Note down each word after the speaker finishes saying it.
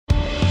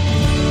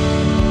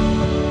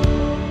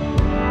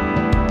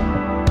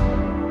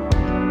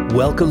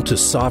Welcome to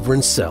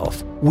Sovereign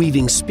Self,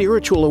 weaving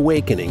spiritual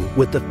awakening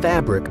with the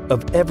fabric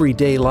of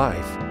everyday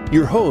life.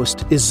 Your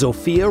host is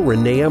Zofia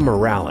Renea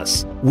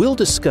Morales. We'll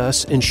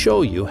discuss and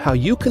show you how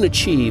you can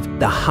achieve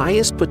the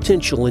highest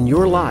potential in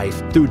your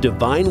life through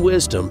divine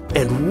wisdom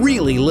and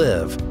really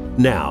live.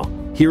 Now,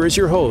 here is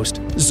your host,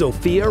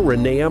 Zofia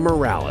Renea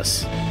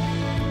Morales.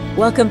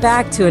 Welcome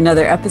back to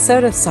another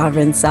episode of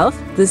Sovereign Self.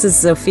 This is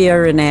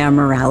Zofia Renea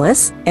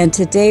Morales, and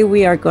today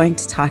we are going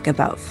to talk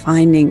about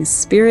finding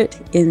spirit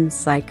in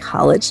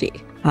psychology.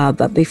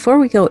 But before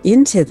we go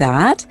into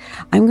that,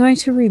 I'm going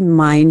to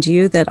remind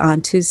you that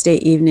on Tuesday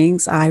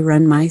evenings, I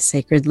run my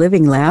Sacred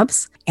Living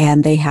Labs,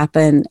 and they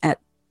happen at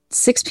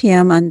 6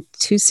 p.m. on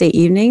Tuesday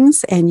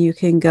evenings, and you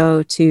can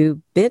go to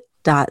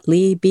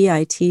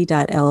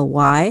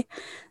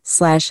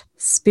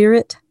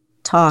bit.ly/Spirit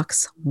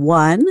Talks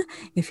 1.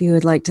 If you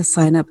would like to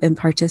sign up and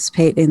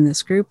participate in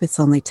this group, it's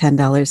only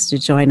 $10 to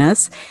join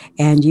us.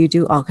 And you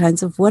do all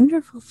kinds of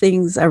wonderful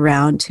things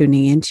around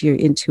tuning into your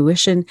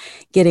intuition,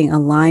 getting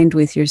aligned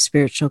with your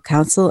spiritual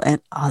counsel,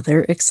 and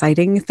other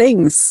exciting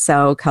things.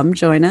 So come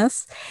join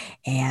us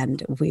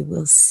and we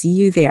will see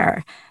you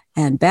there.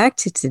 And back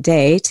to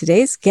today.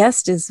 Today's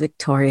guest is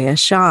Victoria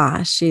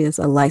Shaw. She is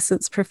a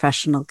licensed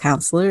professional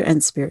counselor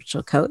and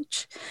spiritual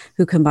coach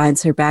who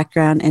combines her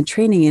background and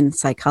training in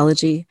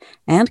psychology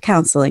and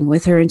counseling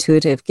with her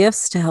intuitive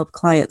gifts to help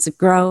clients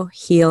grow,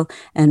 heal,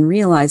 and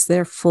realize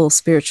their full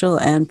spiritual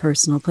and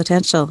personal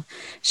potential.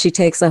 She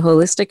takes a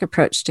holistic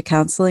approach to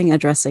counseling,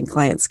 addressing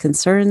clients'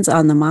 concerns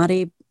on the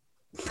mind,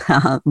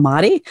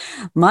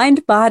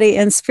 body,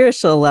 and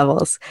spiritual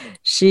levels.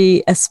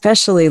 She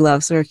especially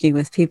loves working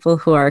with people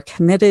who are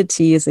committed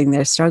to using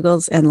their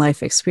struggles and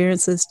life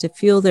experiences to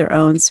fuel their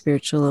own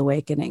spiritual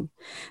awakening.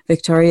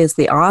 Victoria is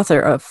the author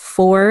of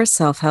 4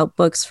 self-help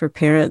books for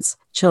parents,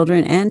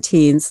 children, and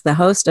teens, the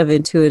host of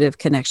Intuitive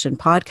Connection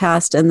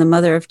podcast, and the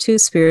mother of 2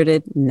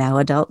 spirited, now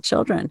adult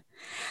children.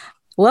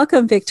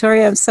 Welcome,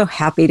 Victoria. I'm so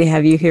happy to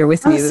have you here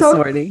with me this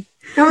morning.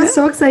 I'm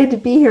so excited to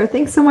be here.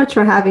 Thanks so much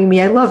for having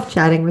me. I love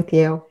chatting with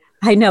you.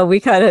 I know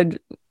we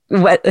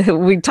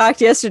we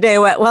talked yesterday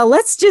and went, well,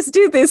 let's just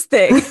do this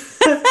thing.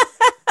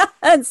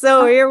 And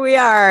so here we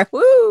are.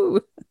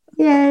 Woo!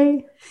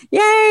 Yay.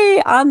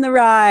 Yay, on the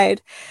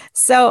ride.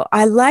 So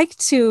I like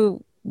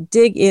to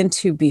dig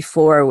into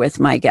before with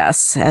my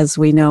guests, as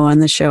we know on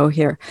the show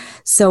here.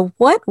 So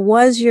what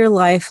was your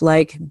life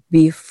like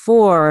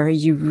before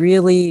you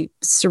really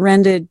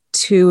surrendered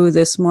to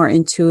this more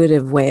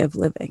intuitive way of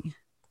living?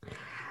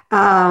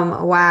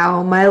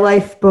 Wow. My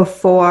life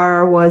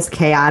before was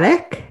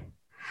chaotic.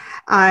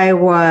 I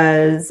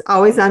was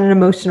always on an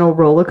emotional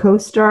roller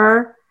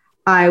coaster.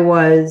 I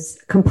was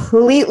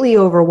completely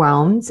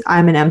overwhelmed.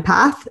 I'm an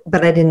empath,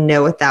 but I didn't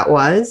know what that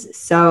was.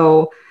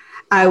 So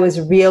I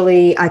was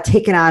really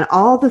taking on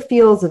all the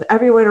feels of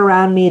everyone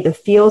around me, the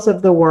feels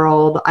of the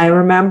world. I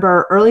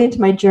remember early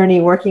into my journey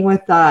working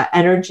with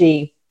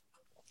energy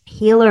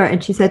healer,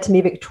 and she said to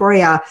me,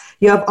 Victoria,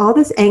 you have all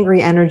this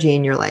angry energy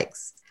in your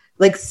legs.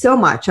 Like so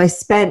much. I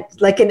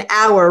spent like an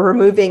hour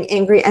removing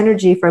angry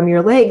energy from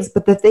your legs.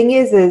 But the thing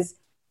is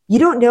you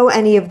don't know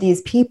any of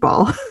these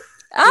people.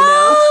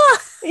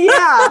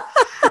 Yeah.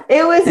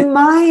 It was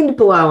mind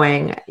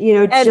blowing,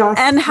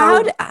 and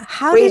how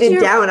weighted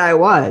down I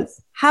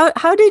was.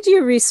 How did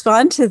you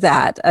respond to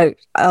that?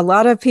 A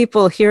lot of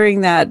people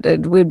hearing that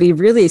it would be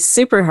really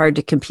super hard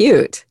to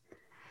compute.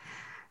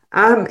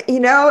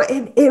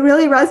 It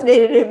really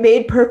resonated. It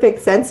made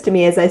perfect sense to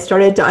me as I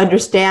started to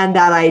understand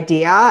that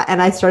idea,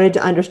 and I started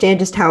to understand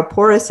just how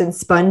porous and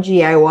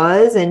spongy I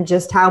was and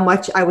just how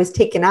much I was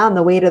taking on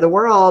the weight of the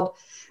world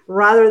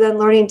rather than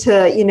learning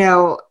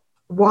to,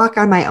 walk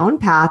on my own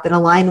path and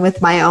align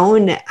with my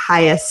own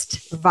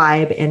highest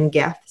vibe and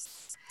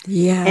gifts.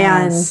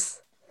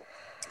 Yes.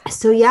 And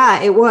so,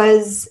 it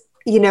was,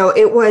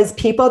 it was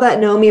people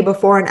that know me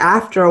before and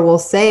after will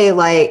say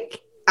like,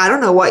 I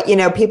don't know what,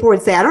 people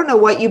would say, I don't know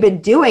what you've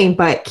been doing,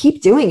 but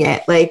keep doing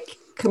it. Like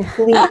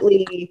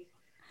completely,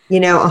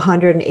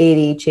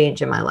 180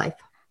 change in my life.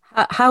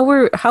 How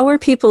were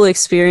people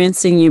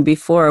experiencing you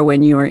before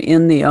when you were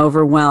in the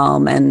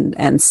overwhelm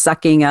and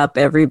sucking up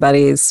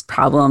everybody's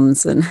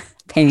problems and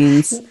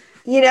pains?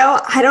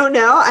 I don't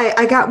know.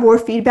 I got more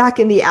feedback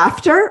in the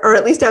after, or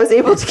at least I was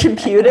able to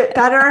compute it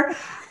better.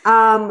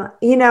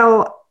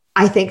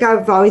 I think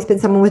I've always been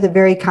someone with a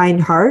very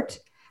kind heart.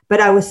 But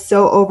I was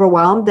so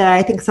overwhelmed that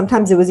I think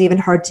sometimes it was even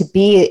hard to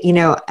be,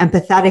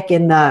 empathetic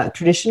in the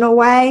traditional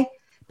way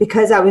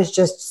because I was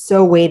just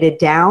so weighted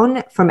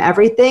down from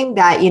everything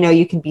that,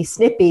 you can be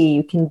snippy,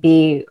 you can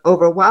be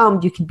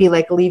overwhelmed, you can be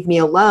like, leave me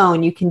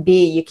alone. You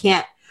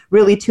can't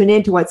really tune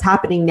into what's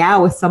happening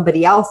now with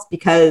somebody else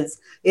because,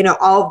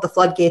 all of the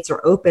floodgates are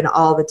open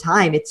all the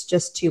time. It's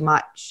just too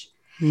much.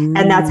 And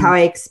that's how I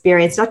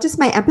experienced not just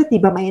my empathy,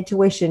 but my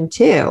intuition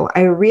too.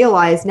 I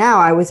realized now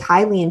I was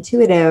highly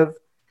intuitive.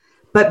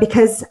 But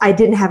because I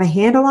didn't have a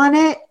handle on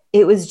it,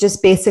 it was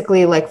just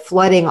basically like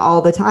flooding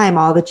all the time,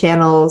 all the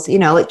channels,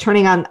 like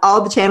turning on all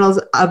the channels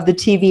of the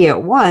TV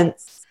at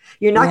once.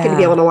 You're not going to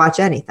be able to watch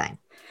anything.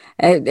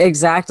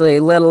 Exactly.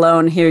 Let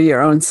alone hear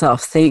your own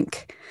self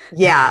think.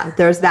 Yeah,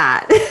 there's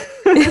that.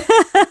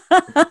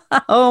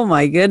 Oh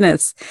my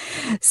goodness.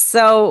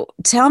 So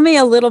tell me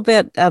a little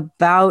bit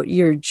about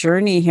your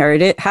journey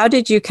here. How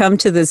did you come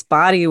to this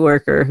body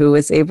worker who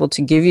was able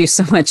to give you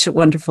so much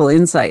wonderful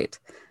insight?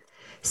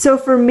 So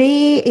for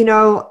me,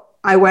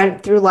 I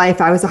went through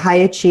life. I was a high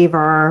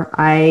achiever.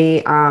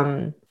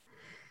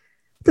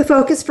 The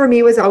focus for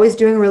me was always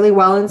doing really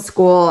well in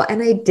school.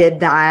 And I did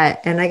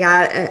that. And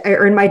I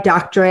earned my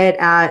doctorate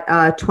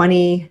at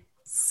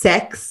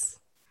 26,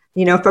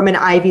 from an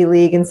Ivy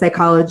League in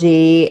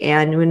psychology,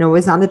 and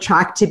was on the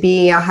track to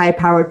be a high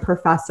powered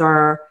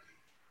professor.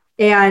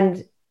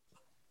 And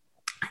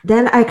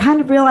then I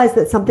kind of realized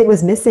that something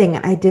was missing.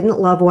 I didn't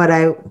love what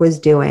I was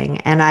doing.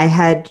 And I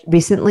had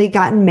recently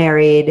gotten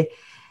married,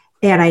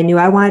 and I knew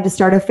I wanted to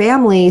start a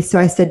family. So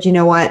I said, you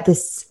know what,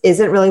 this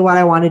isn't really what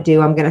I want to do.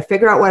 I'm going to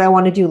figure out what I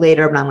want to do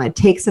later, but I'm going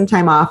to take some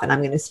time off and I'm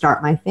going to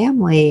start my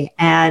family.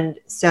 And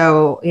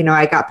so,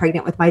 I got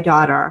pregnant with my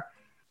daughter.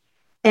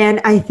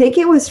 And I think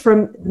it was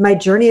from my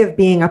journey of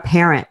being a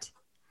parent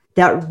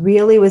that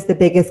really was the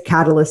biggest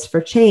catalyst for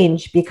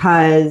change,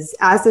 because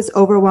as this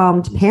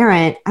overwhelmed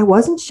parent, I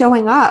wasn't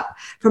showing up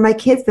for my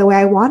kids the way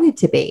I wanted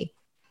to be.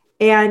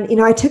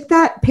 And, I took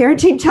that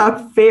parenting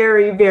job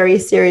very, very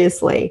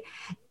seriously.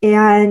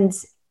 And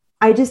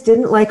I just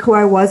didn't like who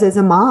I was as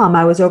a mom.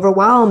 I was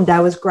overwhelmed. I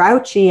was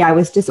grouchy. I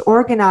was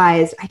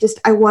disorganized.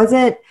 I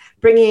wasn't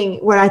bringing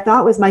what I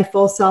thought was my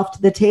full self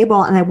to the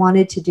table, and I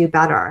wanted to do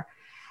better.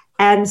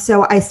 And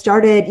so I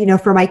started,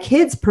 for my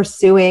kids,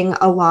 pursuing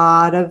a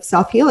lot of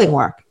self-healing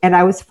work. And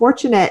I was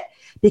fortunate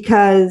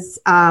because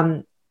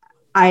I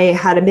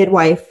had a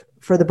midwife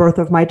for the birth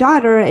of my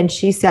daughter, and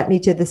she sent me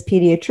to this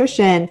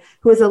pediatrician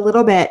who was a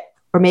little bit,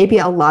 or maybe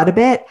a lot of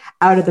it,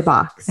 out of the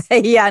box.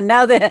 Yeah,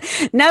 now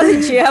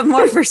that you have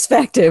more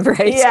perspective,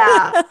 right?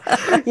 Yeah.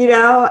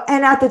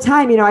 And at the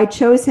time, I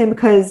chose him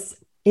because,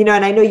 and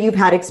I know you've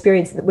had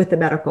experience with the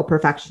medical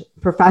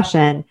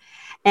profession,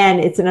 and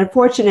it's an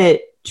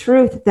unfortunate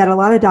truth that a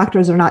lot of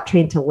doctors are not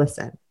trained to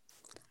listen.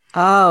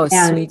 Oh,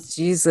 sweet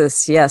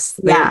Jesus. Yes.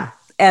 Yeah.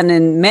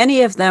 And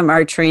many of them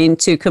are trained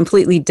to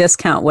completely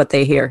discount what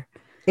they hear.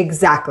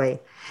 Exactly.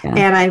 Yeah.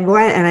 And I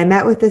went and I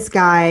met with this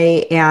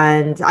guy,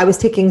 and I was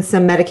taking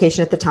some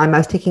medication at the time. I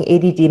was taking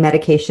ADD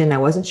medication. I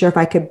wasn't sure if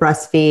I could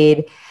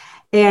breastfeed.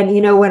 And,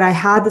 when I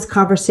had this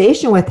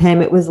conversation with him,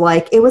 it was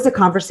a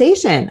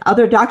conversation.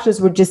 Other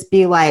doctors would just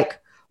be like,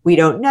 we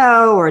don't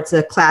know, or it's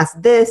a class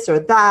this or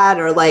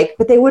that,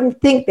 but they wouldn't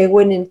think, they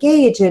wouldn't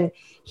engage. And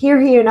here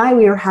he and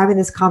we were having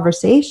this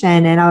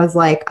conversation, and I was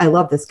like, I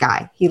love this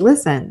guy. He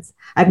listens.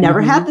 I've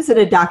never had this in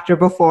a doctor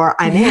before.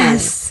 I'm in.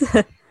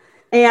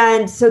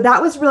 And so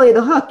that was really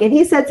the hook. And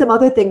he said some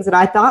other things that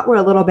I thought were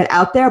a little bit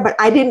out there, but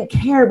I didn't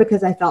care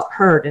because I felt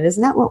heard. And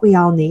isn't that what we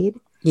all need?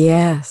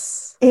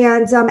 Yes.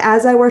 And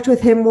as I worked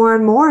with him more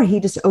and more, he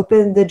just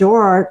opened the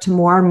door to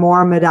more and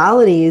more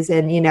modalities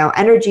and,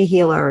 energy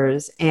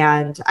healers.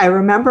 And I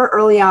remember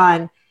early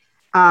on,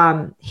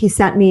 he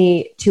sent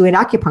me to an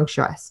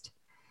acupuncturist.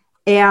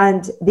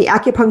 And the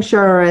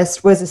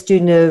acupuncturist was a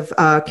student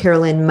of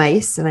Carolyn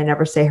Myss, and I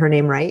never say her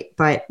name right,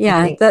 but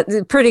yeah, that's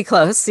pretty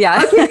close.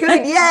 Yeah. Okay,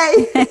 good.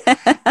 Yay.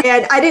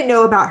 And I didn't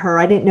know about her.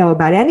 I didn't know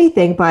about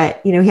anything,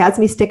 but he has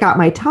me stick out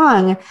my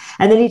tongue,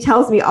 and then he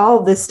tells me all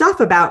of this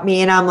stuff about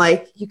me. And I'm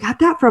like, you got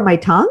that from my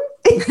tongue?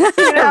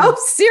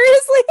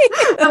 Seriously?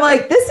 I'm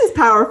like, this is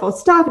powerful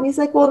stuff. And he's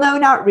like, well, no,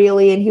 not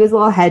really. And he was a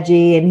little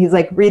hedgy, and he's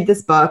like, read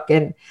this book.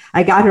 And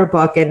I got her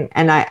book, and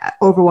I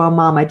overwhelmed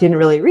mom. I didn't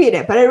really read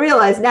it, but I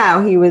realized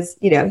now he was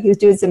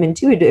doing some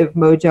intuitive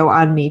mojo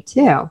on me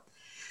too.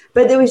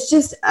 But there was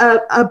just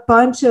a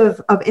bunch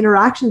of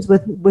interactions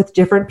with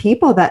different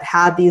people that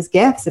had these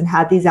gifts and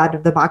had these out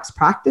of the box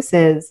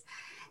practices.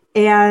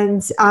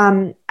 And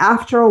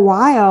after a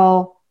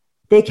while,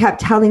 they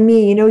kept telling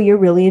me, you're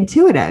really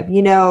intuitive.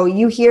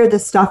 You hear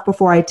this stuff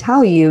before I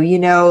tell you, you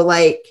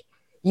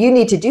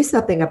need to do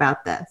something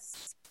about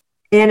this.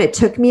 And it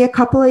took me a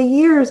couple of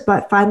years,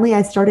 but finally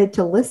I started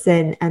to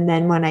listen. And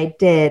then when I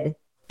did,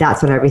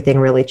 that's when everything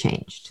really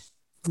changed.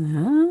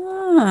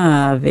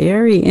 Ah,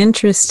 very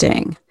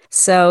interesting.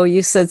 So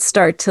you said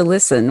start to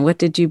listen. What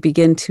did you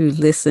begin to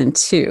listen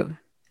to?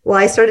 Well,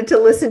 I started to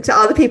listen to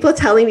all the people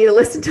telling me to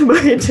listen to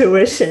my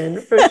intuition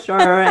for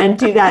sure and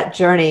do that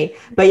journey.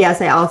 But yes,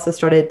 I also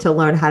started to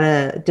learn how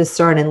to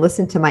discern and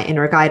listen to my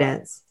inner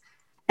guidance.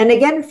 And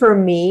again, for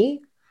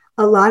me,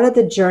 a lot of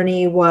the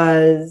journey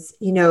was,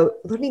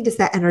 learning to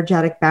set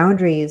energetic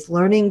boundaries,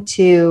 learning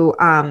to,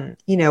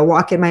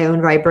 walk in my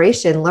own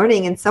vibration,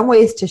 learning in some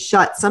ways to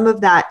shut some of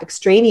that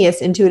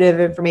extraneous intuitive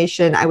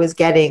information I was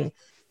getting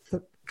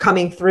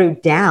coming through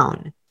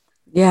down.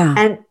 Yeah.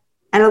 And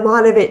a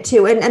lot of it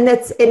too. And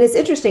it's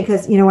interesting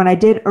because, when I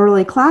did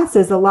early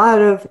classes, a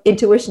lot of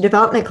intuition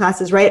development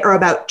classes, right, are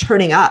about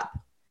turning up.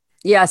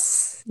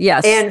 Yes.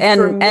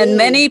 And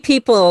many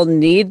people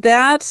need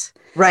that.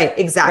 Right.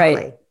 Exactly.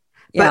 Right.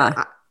 Yeah.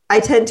 But I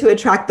tend to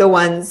attract the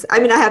ones, I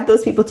mean, I have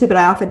those people too, but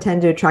I often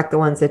tend to attract the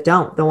ones that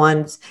don't, the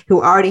ones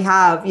who already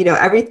have,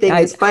 everything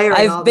is firing all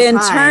the time. I've been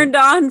turned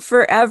on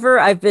forever.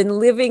 I've been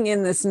living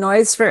in this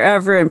noise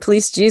forever, and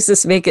please,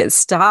 Jesus, make it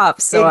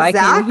stop so I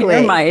can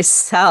hear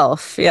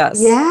myself.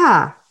 Yes.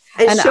 Yeah.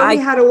 And show me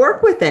how to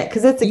work with it,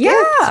 because it's a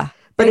gift.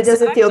 But it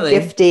doesn't feel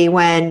gifty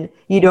when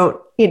you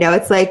don't,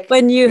 it's like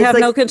when you have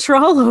no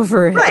control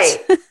over it.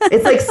 Right.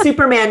 It's like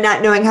Superman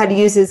not knowing how to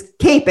use his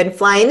cape and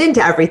flying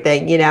into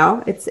everything,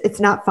 it's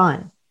not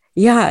fun.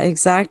 Yeah,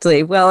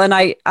 exactly. Well, and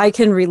I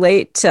can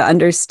relate to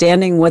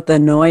understanding what the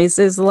noise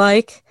is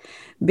like,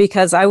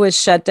 because I was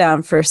shut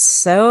down for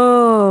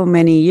so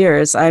many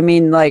years. I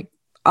mean, like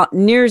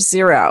near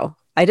zero.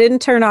 I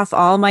didn't turn off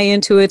all my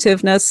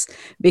intuitiveness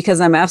because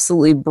I'm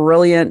absolutely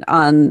brilliant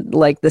on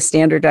like the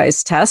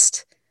standardized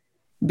test,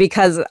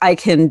 because I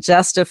can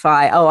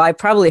justify, I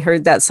probably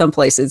heard that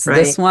someplace. It's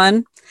this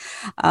one.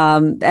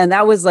 And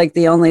that was like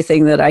the only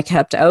thing that I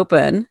kept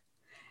open.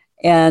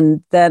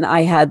 And then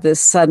I had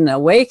this sudden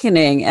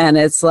awakening, and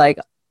it's like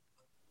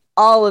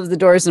all of the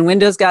doors and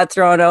windows got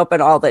thrown open,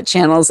 all the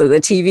channels of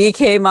the TV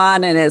came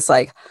on, and it's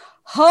like,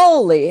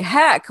 holy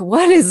heck,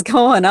 what is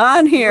going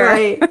on here?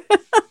 Right.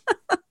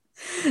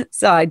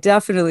 So I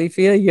definitely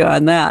feel you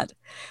on that.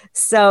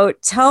 So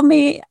tell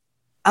me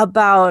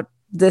about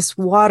this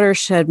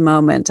watershed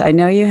moment. I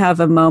know you have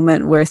a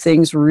moment where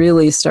things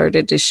really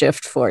started to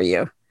shift for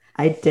you.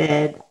 I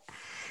did.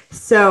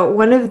 So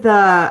one of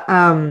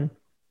the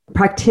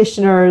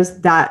practitioners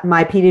that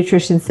my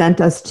pediatrician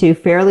sent us to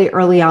fairly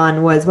early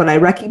on was what I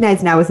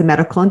recognize now as a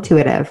medical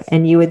intuitive.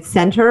 And you would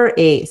send her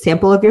a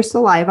sample of your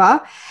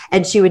saliva,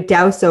 and she would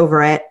douse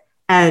over it,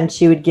 and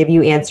she would give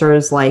you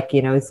answers like,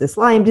 is this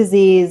Lyme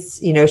disease?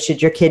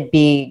 Should your kid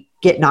be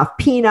getting off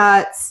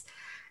peanuts?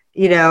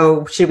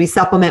 Should we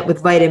supplement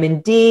with vitamin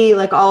D?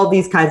 Like all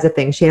these kinds of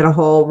things. She had a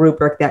whole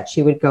rubric that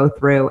she would go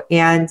through.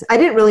 And I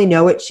didn't really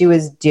know what she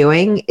was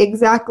doing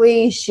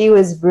exactly. She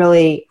was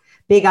really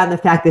big on the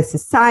fact this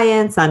is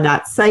science. I'm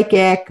not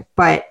psychic,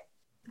 but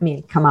I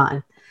mean, come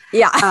on.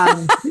 Yeah.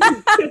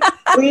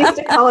 We used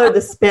to call her the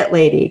spit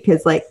lady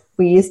because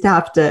we used to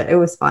have to, it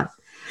was fun.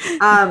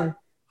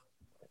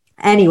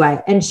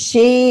 Anyway, and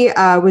she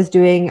was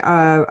doing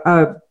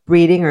a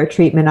reading or a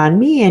treatment on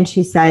me. And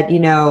she said,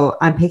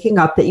 I'm picking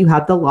up that you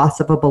have the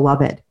loss of a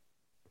beloved.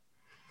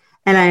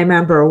 And I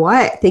remember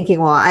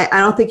thinking, well, I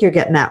don't think you're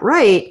getting that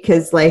right.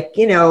 Cause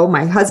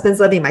my husband's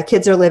living, my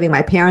kids are living,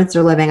 my parents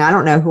are living. I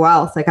don't know who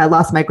else. I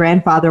lost my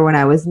grandfather when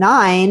I was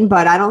 9,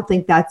 but I don't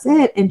think that's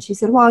it. And she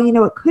said, well,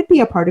 it could be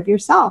a part of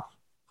yourself.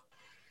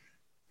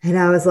 And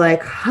I was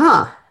like,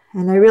 huh.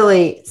 And I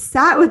really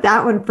sat with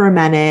that one for a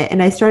minute.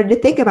 And I started to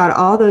think about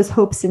all those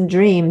hopes and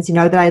dreams,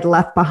 that I'd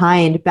left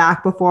behind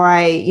back before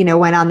I,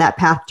 went on that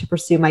path to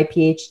pursue my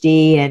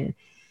PhD. And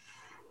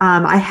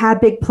I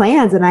had big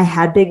plans and I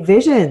had big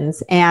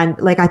visions. And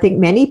I think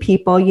many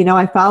people,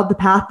 I followed the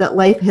path that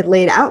life had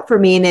laid out for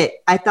me. And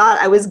I thought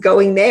I was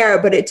going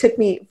there, but it took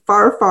me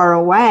far, far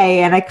away.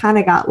 And I kind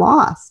of got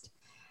lost.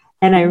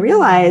 And I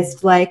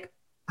realized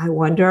I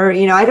wonder,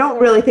 I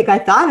don't really think I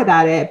thought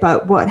about it,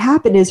 but what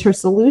happened is her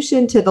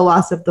solution to the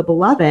loss of the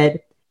beloved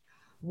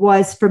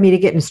was for me to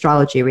get an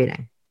astrology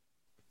reading.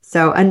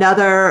 So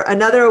another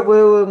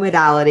woo-woo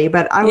modality,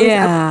 but I was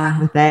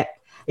up with it.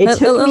 It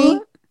took me.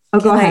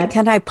 Go ahead.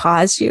 Can I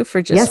pause you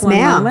for just one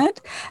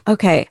moment?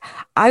 Okay.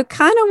 I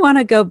kind of want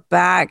to go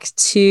back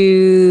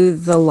to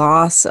the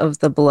loss of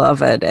the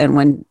beloved, and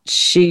when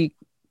she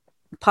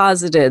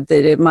posited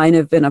that it might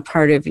have been a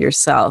part of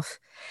yourself.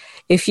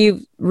 If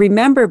you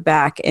remember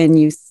back and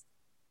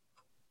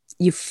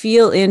you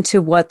feel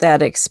into what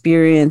that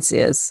experience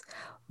is,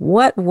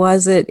 what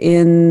was it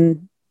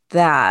in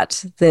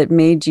that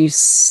made you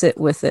sit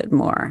with it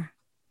more?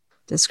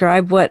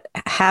 Describe what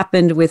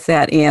happened with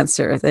that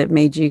answer that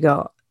made you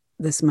go,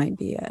 this might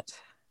be it.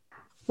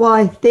 Well,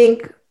 I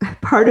think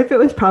part of it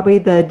was probably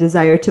the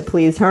desire to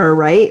please her,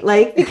 right?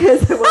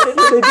 Because I wanted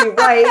her to be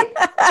right.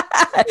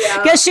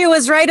 Because she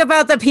was right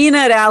about the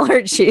peanut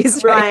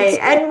allergies. Right.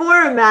 And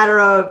more a matter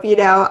of,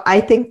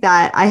 I think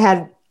that I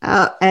had,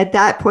 at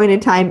that point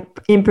in time,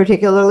 in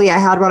particularly, I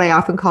had what I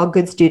often call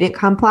good student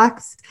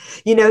complex.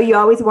 You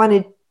always want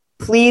to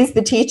please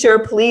the teacher,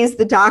 please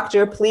the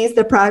doctor, please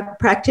the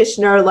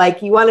practitioner.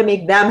 You want to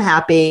make them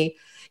happy.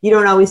 You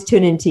don't always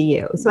tune into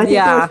you. So I think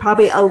there was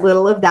probably a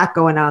little of that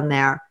going on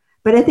there.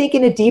 But I think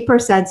in a deeper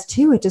sense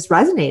too, it just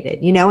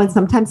resonated, and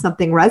sometimes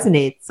something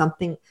resonates,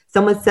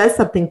 someone says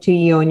something to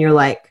you and you're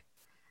like,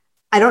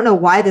 I don't know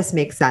why this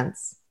makes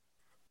sense.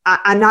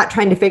 I'm not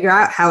trying to figure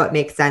out how it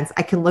makes sense.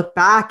 I can look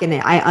back and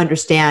I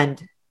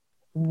understand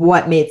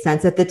what made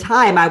sense. At the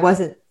time, I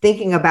wasn't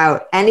thinking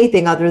about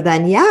anything other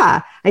than,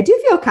 I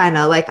do feel kind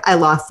of like I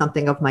lost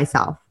something of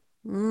myself.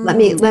 Let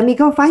me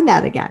go find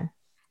that again.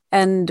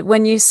 And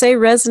when you say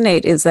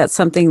resonate, is that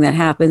something that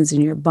happens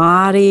in your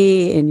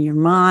body, in your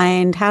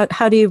mind?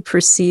 How do you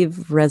perceive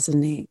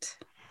resonate?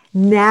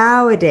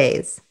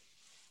 Nowadays,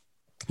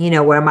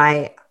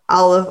 where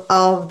all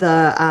of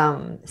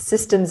the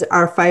systems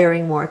are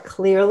firing more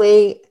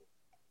clearly,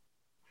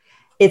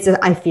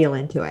 I feel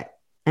into it.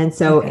 And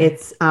so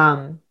it's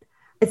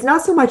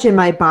not so much in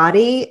my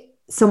body,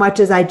 so much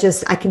as I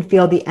can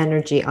feel the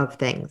energy of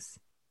things.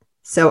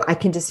 So I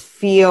can just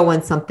feel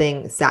when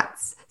something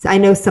sets. So I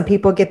know some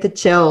people get the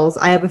chills.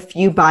 I have a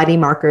few body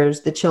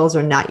markers. The chills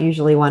are not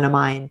usually one of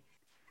mine.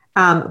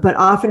 But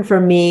often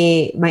for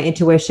me, my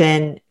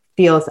intuition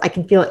I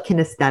can feel it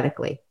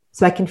kinesthetically.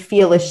 So I can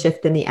feel a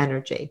shift in the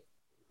energy.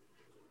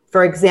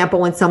 For example,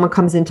 when someone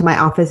comes into my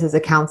office as a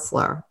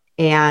counselor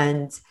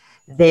and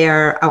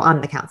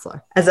I'm the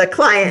counselor as a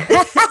client.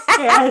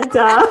 And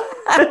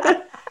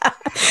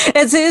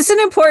it's an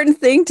important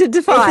thing to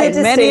define.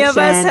 Many of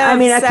us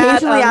have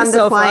occasionally I'm the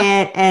sofa.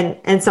 client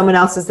and someone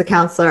else is the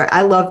counselor.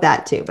 I love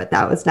that too, but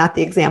that was not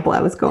the example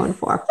I was going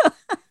for.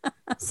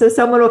 So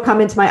someone will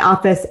come into my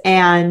office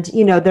and,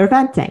 they're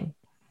venting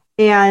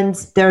and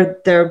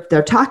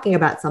they're talking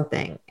about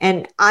something.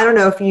 And I don't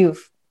know if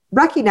you've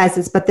recognized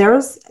this, but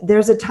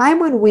there's a time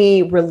when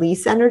we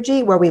release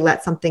energy where we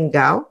let something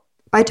go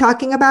by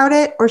talking about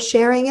it or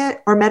sharing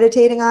it or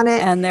meditating on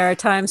it. And there are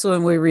times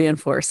when we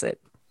reinforce it.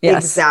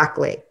 Yes.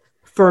 Exactly.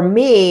 For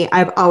me,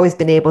 I've always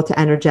been able to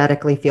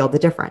energetically feel the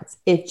difference.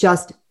 It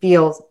just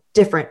feels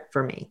different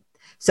for me.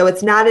 So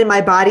it's not in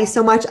my body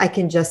so much. I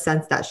can just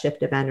sense that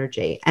shift of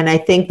energy. And I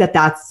think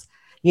that's,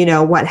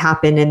 what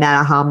happened in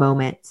that aha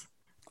moment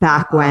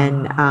back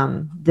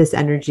when this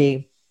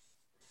energy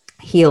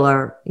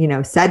healer,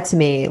 said to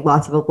me,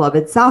 loss of a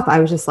beloved self. I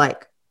was just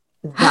like,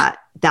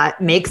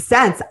 that makes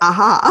sense.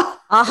 Aha.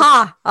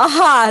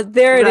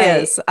 There it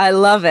is. I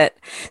love it.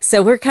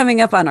 So we're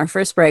coming up on our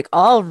first break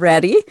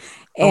already.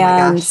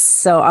 And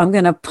so I'm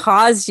going to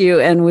pause you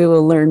and we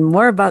will learn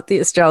more about the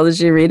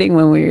astrology reading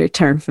when we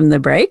return from the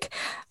break.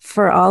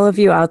 For all of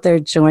you out there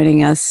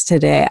joining us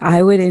today,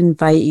 I would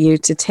invite you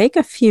to take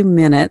a few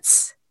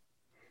minutes,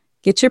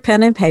 get your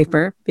pen and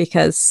paper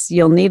because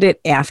you'll need it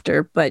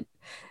after, but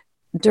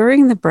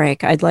during the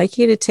break, I'd like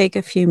you to take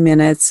a few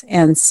minutes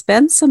and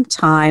spend some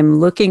time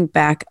looking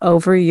back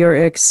over your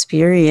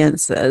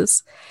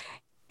experiences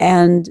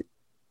and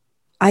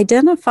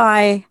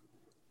identify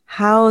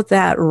how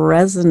that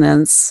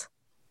resonance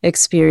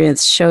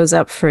experience shows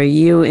up for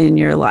you in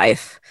your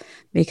life,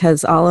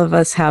 because all of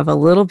us have a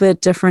little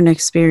bit different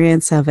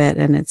experience of it,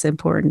 and it's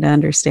important to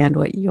understand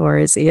what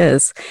yours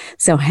is.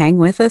 So hang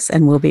with us,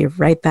 and we'll be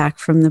right back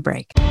from the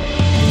break.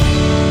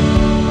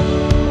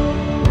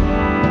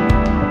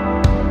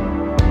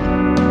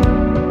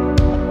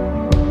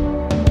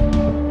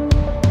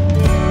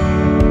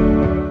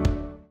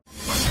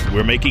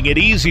 We're making it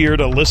easier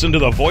to listen to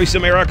the Voice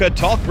America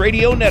Talk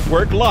Radio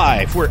Network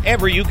live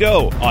wherever you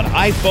go on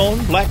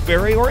iPhone,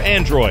 BlackBerry, or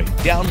Android.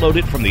 Download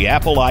it from the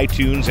Apple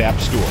iTunes App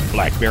Store,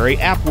 BlackBerry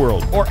App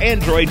World, or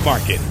Android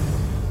Market.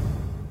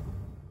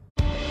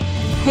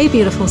 Hey,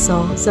 beautiful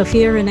soul.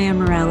 Zofia and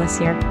Morales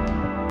here.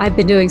 I've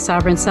been doing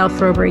Sovereign Self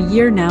for over a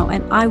year now,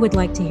 and I would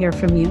like to hear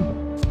from you.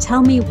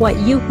 Tell me what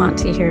you want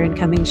to hear in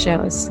coming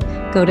shows.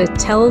 Go to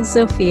Tell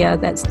Zofia,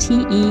 that's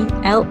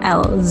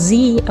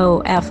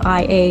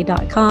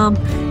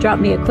TELLZOFIA.com. Drop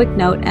me a quick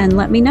note and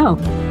let me know.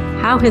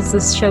 How has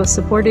this show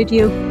supported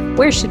you?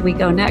 Where should we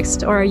go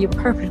next? Or are you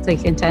perfectly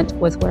content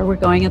with where we're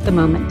going at the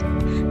moment?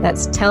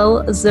 That's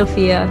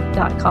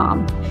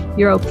tellzofia.com.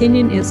 Your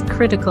opinion is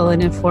critical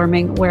in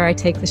informing where I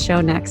take the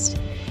show next.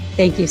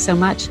 Thank you so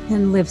much,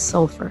 and live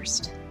soul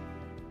first.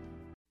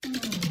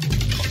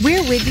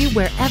 We're with you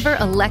wherever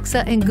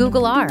Alexa and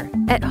Google are.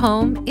 At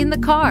home, in the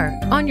car,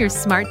 on your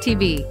smart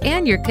TV,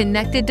 and your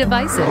connected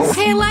devices.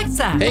 Hey,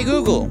 Alexa. Hey,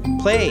 Google.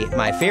 Play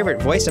my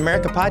favorite Voice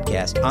America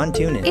podcast on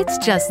TuneIn. It's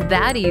just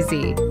that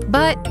easy.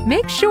 But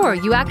make sure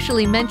you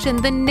actually mention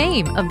the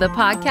name of the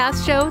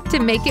podcast show to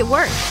make it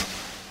work.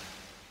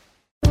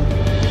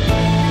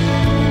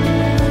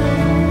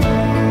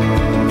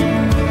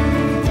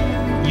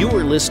 You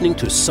are listening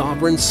to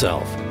Sovereign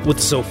Self with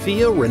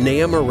Zofia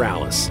Renea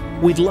Morales.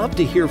 We'd love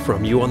to hear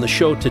from you on the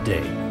show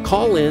today.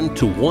 Call in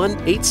to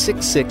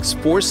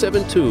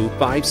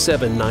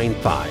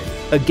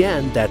 1-866-472-5795.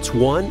 Again, that's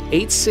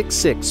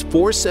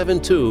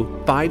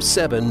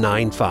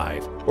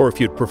 1-866-472-5795. Or if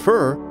you'd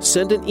prefer,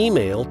 send an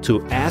email to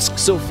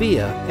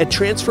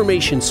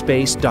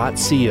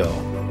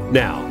askzofia@transformationspace.co.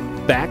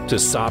 Now, back to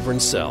Sovereign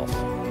Self.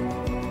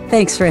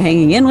 Thanks for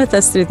hanging in with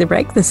us through the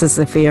break. This is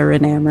Zofia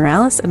Renea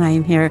Morales, and I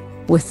am here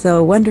with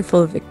the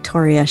wonderful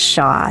Victoria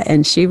Shaw.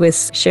 And she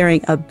was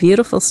sharing a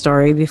beautiful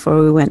story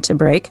before we went to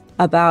break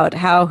about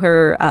how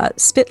her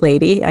spit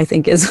lady, I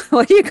think is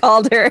what you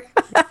called her,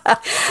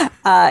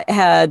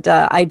 had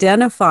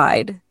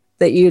identified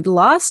that you'd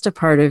lost a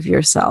part of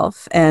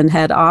yourself and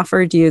had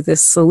offered you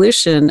this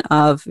solution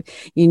of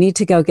you need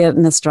to go get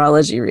an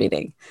astrology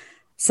reading.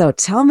 So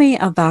tell me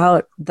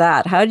about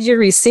that. How did you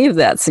receive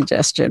that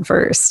suggestion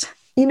first?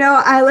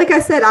 Like I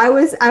said, I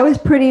was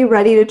pretty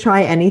ready to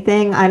try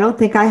anything. I don't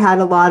think I had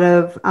a lot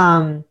of,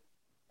 I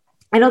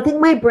don't think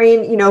my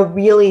brain,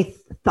 really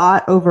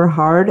thought over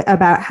hard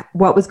about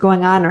what was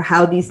going on or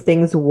how these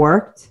things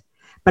worked.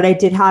 But I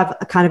did have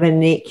a kind of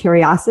innate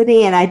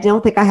curiosity, and I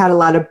don't think I had a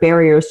lot of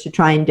barriers to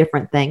trying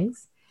different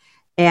things.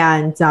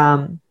 And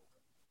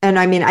And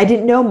I mean, I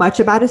didn't know much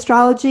about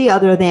astrology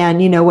other than,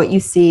 what you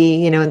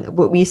see,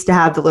 what we used to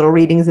have, the little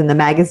readings in the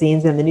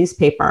magazines and the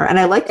newspaper. And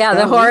I liked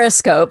the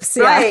horoscopes.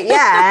 Yeah. Right.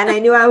 Yeah. And I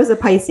knew I was a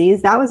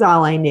Pisces. That was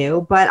all I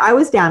knew, but I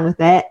was down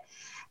with it.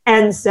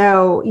 And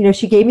so,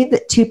 she gave me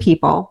the 2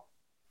 people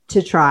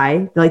to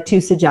try, like 2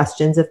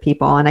 suggestions of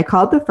people. And I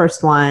called the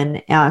first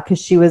one because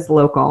she was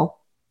local.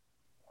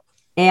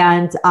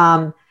 And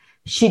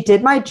she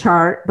did my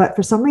chart, but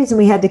for some reason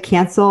we had to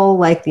cancel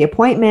like the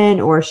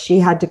appointment, or she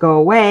had to go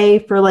away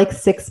for like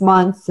 6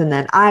 months and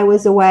then I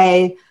was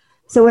away.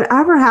 So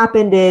whatever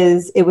happened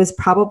is it was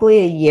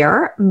probably a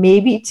year,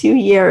 maybe 2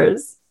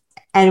 years,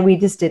 and we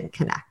just didn't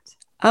connect.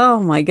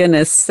 Oh my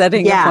goodness.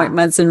 Setting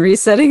appointments and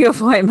resetting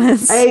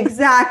appointments.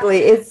 Exactly.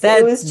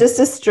 It was just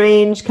a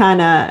strange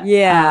kind of.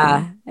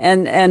 Yeah.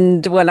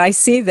 And when I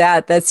see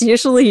that, that's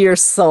usually your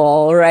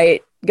soul,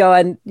 right?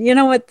 Going, you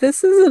know what?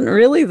 This isn't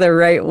really the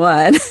right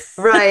one.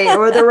 Right.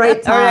 Or the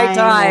right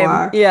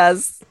time.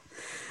 Yes.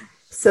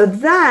 So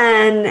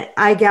then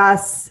I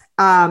guess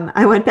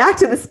I went back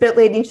to the spit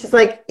lady and she's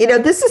like,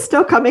 this is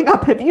still coming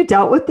up. Have you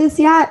dealt with this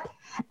yet?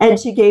 And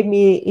she gave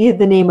me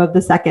the name of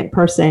the second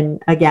person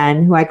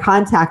again, who I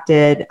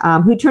contacted,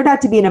 who turned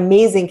out to be an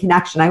amazing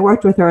connection. I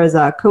worked with her as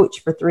a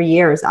coach for 3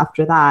 years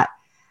after that.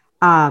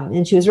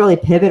 And she was really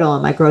pivotal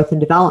in my growth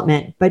and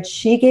development. But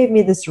she gave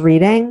me this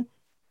reading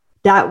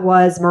that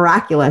was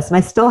miraculous. And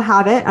I still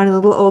have it on a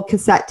little old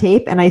cassette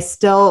tape. And I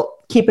still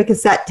keep a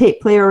cassette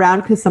tape player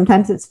around because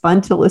sometimes it's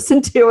fun to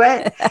listen to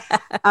it.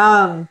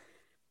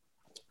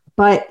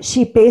 But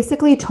she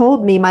basically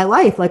told me my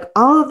life, like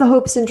all of the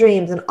hopes and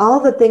dreams and all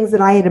the things that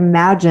I had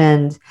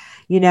imagined,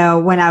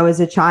 when I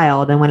was a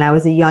child and when I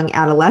was a young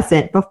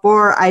adolescent,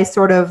 before I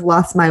sort of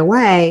lost my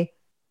way.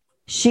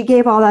 She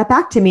gave all that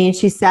back to me. And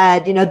she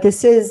said,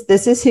 this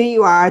is who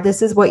you are.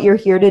 This is what you're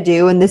here to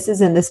do. And this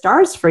is in the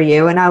stars for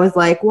you. And I was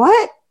like,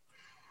 what?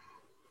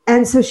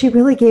 And so she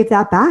really gave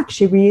that back.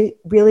 She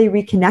really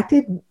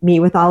reconnected me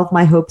with all of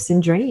my hopes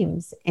and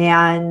dreams.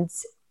 And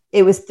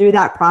it was through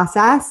that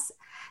process,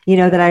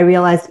 that I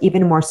realized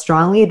even more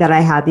strongly that I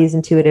had these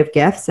intuitive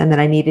gifts and that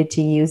I needed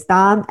to use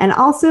them. And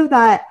also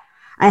that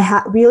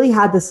I really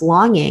had this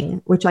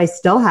longing, which I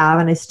still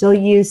have, and I still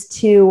use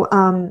to,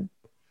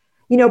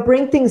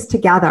 bring things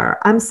together.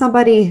 I'm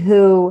somebody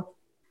who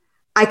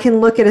I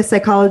can look at a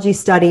psychology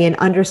study and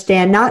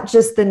understand not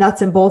just the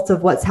nuts and bolts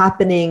of what's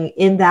happening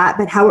in that,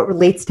 but how it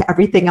relates to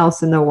everything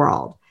else in the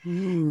world.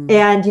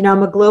 And,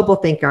 I'm a global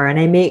thinker and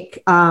I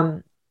make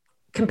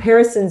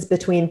comparisons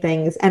between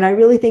things. And I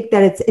really think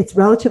that it's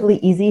relatively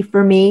easy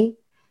for me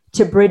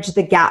to bridge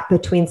the gap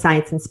between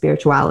science and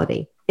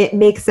spirituality. It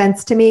makes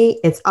sense to me.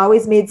 It's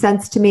always made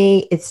sense to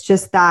me. It's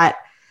just that,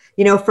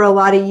 for a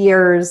lot of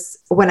years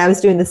when I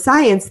was doing the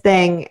science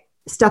thing,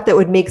 stuff that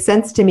would make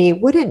sense to me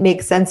wouldn't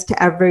make sense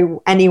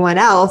to anyone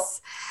else.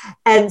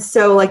 And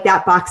so like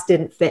that box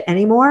didn't fit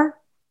anymore.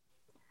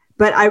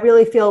 But I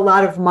really feel a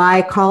lot of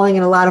my calling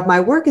and a lot of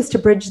my work is to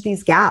bridge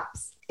these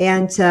gaps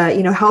and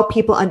to, help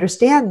people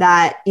understand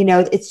that,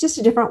 it's just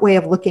a different way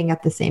of looking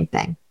at the same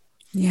thing.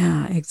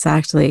 Yeah,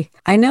 exactly.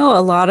 I know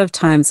a lot of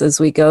times as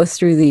we go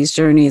through these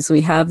journeys,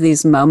 we have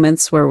these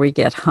moments where we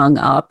get hung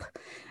up.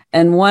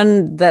 And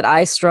one that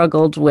I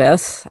struggled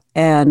with,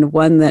 and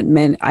one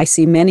that I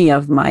see many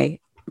of my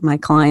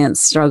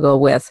clients struggle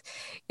with,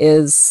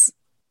 is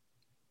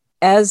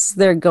as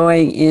they're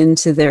going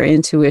into their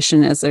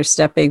intuition, as they're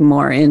stepping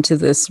more into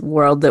this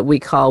world that we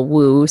call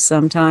woo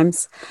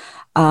sometimes,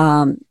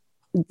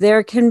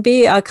 there can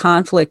be a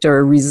conflict or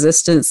a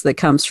resistance that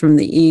comes from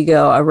the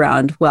ego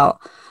around, well,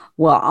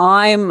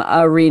 I'm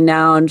a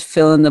renowned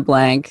fill in the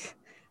blank,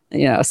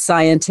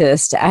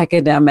 scientist,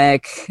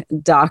 academic,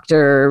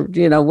 doctor,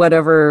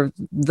 whatever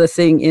the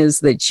thing is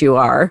that you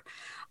are.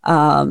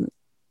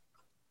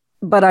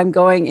 But I'm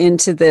going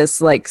into this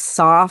like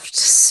soft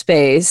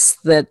space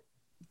that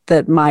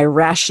my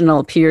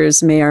rational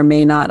peers may or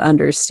may not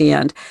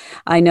understand.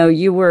 I know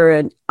you were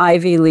an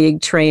Ivy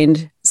League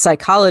trained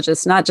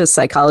psychologist, not just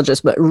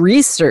psychologist, but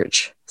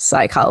research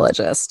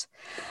psychologist.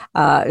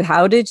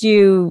 How did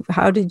you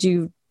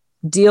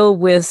deal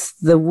with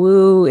the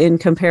woo in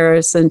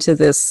comparison to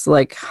this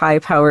like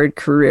high-powered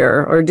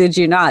career, or did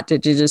you not?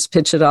 Did you just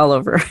pitch it all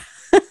over?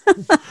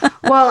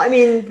 Well, I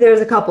mean,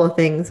 there's a couple of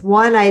things.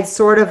 One, I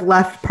sort of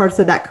left parts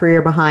of that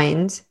career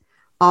behind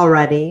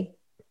already.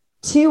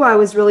 Two, I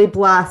was really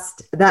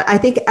blessed that I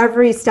think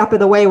every step of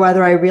the way,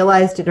 whether I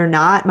realized it or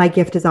not, my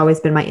gift has always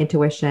been my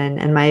intuition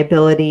and my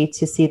ability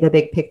to see the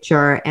big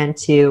picture and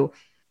to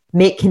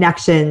make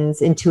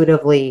connections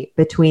intuitively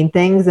between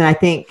things. And I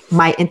think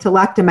my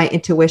intellect and my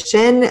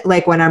intuition,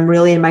 like when I'm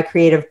really in my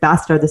creative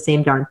best, are the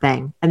same darn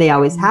thing. And they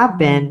always have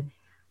been.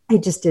 I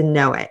just didn't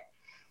know it.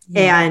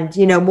 Yeah.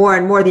 And, more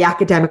and more the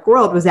academic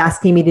world was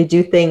asking me to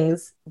do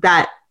things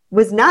that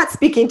was not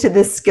speaking to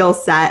this skill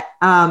set.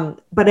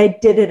 But I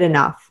did it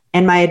enough.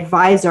 And my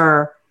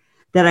advisor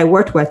that I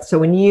worked with. So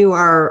when you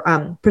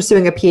are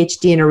pursuing a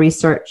PhD in a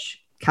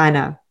research kind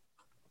of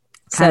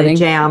kind of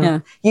jam. Yeah.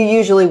 You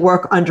usually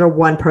work under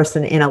one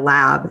person in a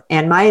lab.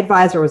 And my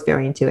advisor was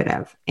very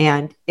intuitive,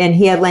 and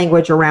he had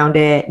language around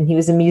it. And he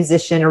was a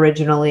musician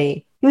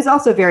originally. He was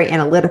also very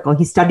analytical.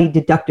 He studied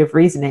deductive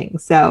reasoning.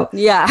 So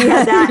yeah,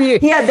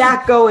 he had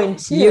that going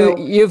too.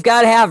 You've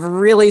got to have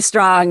really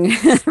strong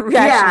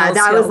yeah,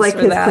 that was like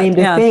his claim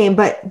to fame.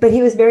 But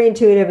he was very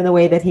intuitive in the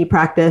way that he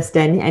practiced.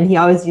 And he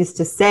always used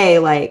to say,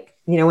 like,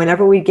 you know,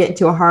 whenever we'd get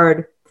into a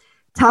hard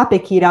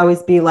topic, he'd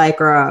always be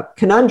like, or a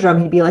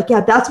conundrum, he'd be like,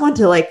 yeah, that's one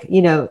to, like,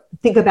 you know,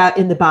 think about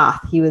in the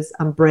bath.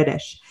 I'm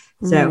British.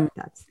 So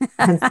that's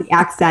hence the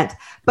accent.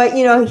 But,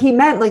 you know, he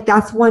meant like,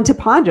 that's one to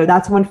ponder.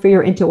 That's one for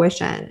your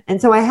intuition.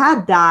 And so I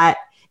had that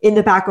in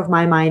the back of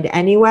my mind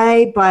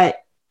anyway.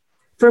 But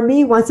for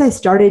me, once I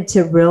started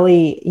to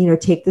really, you know,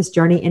 take this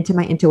journey into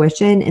my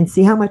intuition and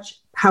see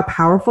how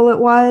powerful it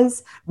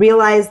was,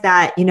 realize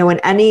that, you know, when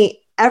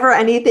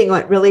anything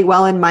went really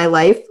well in my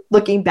life,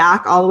 looking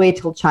back all the way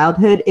till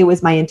childhood, it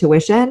was my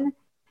intuition.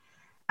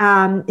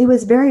 It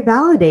was very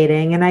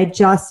validating. And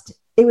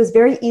it was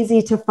very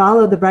easy to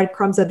follow the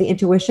breadcrumbs of the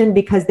intuition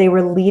because it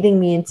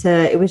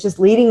was just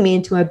leading me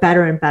into a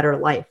better and better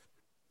life.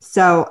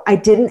 So I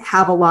didn't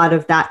have a lot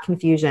of that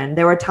confusion.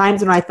 There were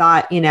times when I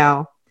thought, you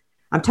know,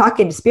 I'm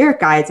talking to spirit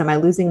guides. Am I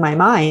losing my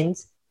mind?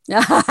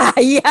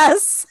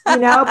 Yes. You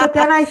know, but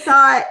then I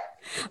thought,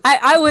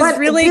 I was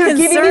really concerned.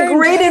 Giving me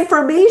great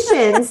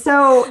information.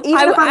 So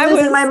even if I'm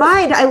losing my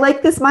mind, I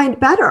like this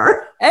mind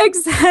better.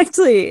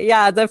 Exactly.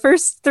 Yeah. The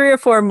first 3 or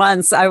 4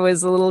 months, I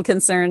was a little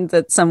concerned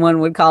that someone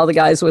would call the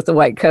guys with the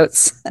white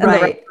coats and the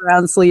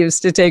wraparound sleeves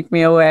to take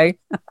me away.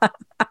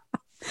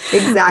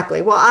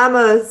 Exactly. Well, I'm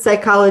a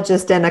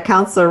psychologist and a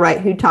counselor,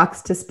 right, who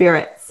talks to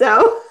spirit.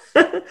 So,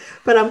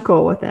 but I'm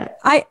cool with it.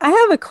 I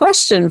have a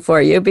question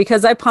for you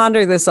because I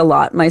ponder this a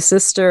lot. My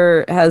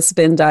sister has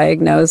been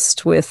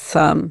diagnosed with,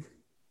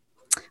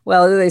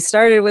 they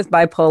started with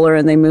bipolar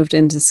and they moved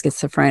into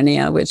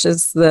schizophrenia, which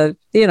is the,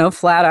 you know,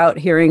 flat out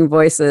hearing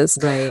voices.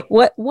 Right.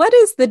 What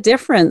is the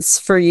difference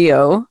for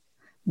you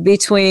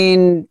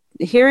between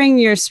hearing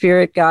your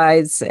spirit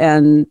guides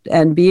and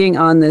being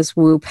on this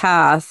woo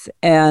path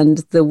and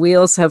the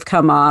wheels have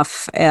come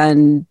off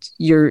and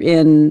you're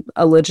in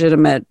a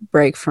legitimate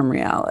break from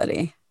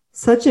reality?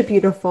 Such a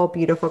beautiful,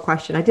 beautiful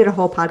question. I did a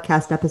whole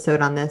podcast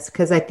episode on this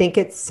because I think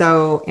it's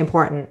so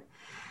important.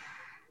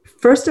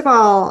 First of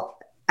all,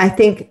 I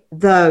think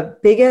the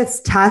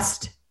biggest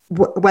test,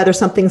 whether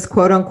something's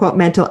quote unquote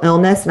mental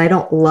illness, and I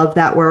don't love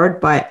that word,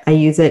 but I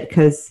use it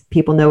because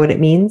people know what it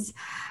means.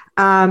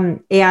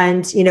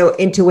 And, you know,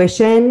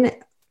 intuition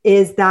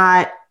is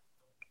that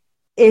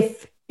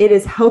if it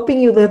is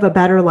helping you live a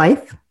better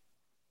life,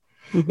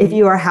 if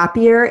you are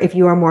happier, if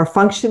you are more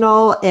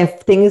functional,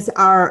 if things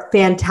are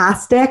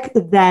fantastic,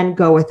 then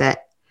go with it.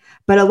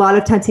 But a lot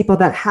of times people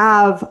that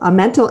have a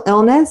mental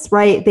illness,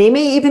 right, they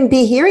may even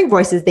be hearing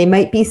voices. They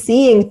might be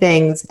seeing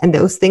things and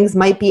those things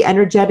might be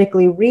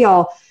energetically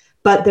real,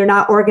 but they're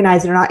not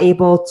organized. They're not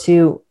able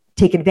to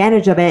take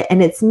advantage of it.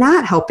 And it's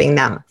not helping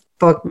them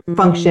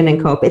function and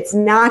cope. It's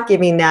not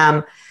giving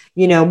them,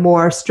 you know,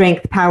 more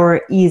strength,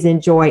 power, ease,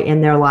 and joy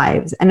in their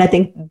lives. And I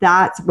think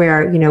that's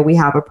where, you know, we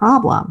have a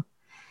problem.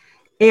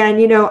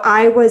 And, you know,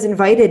 I was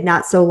invited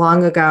not so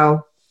long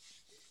ago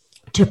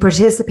to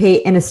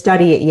participate in a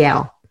study at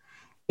Yale.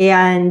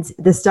 And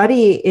the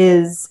study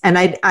is, and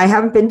I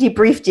haven't been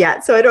debriefed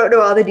yet, so I don't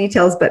know all the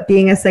details, but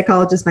being a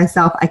psychologist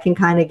myself, I can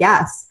kind of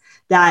guess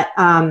that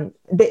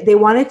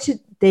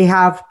they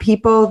have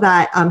people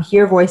that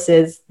hear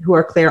voices who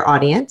are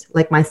clairaudient,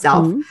 like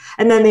myself.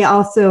 And then they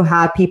also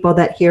have people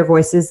that hear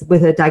voices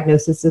with a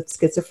diagnosis of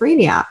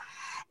schizophrenia.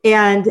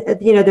 And,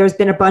 you know, there's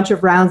been a bunch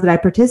of rounds that I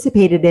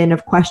participated in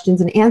of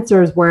questions and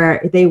answers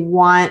where they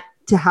want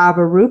to have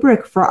a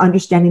rubric for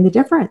understanding the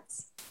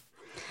difference.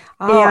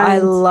 Oh, I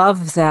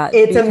love that.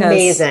 It's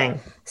amazing.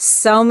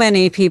 So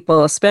many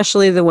people,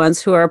 especially the ones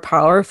who are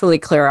powerfully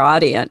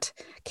clairaudient,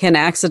 can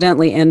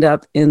accidentally end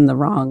up in the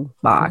wrong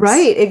box.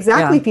 Right,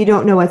 exactly. Yeah. If you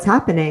don't know what's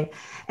happening.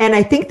 And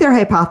I think their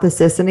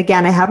hypothesis, and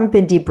again, I haven't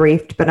been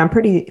debriefed, but I'm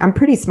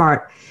pretty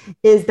smart,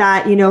 is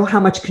that, you know, how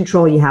much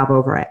control you have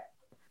over it.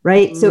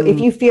 Right. So if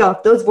you feel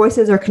if those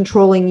voices are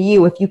controlling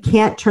you, if you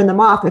can't turn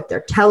them off, if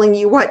they're telling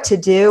you what to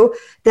do,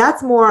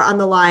 that's more on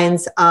the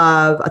lines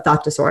of a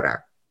thought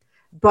disorder.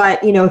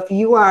 But, you know,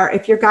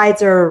 if your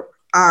guides are,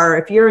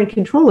 if you're in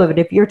control of it,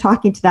 if you're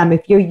talking to them,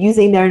 if you're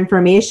using their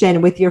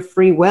information with your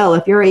free will,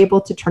 if you're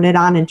able to turn it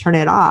on and turn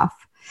it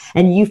off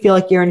and you feel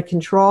like you're in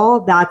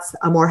control, that's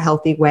a more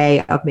healthy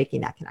way of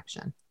making that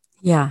connection.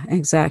 Yeah,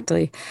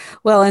 exactly.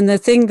 Well, and the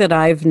thing that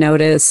I've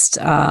noticed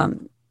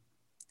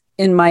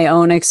in my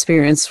own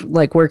experience,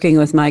 like working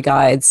with my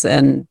guides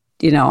and,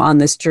 you know, on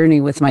this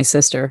journey with my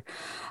sister,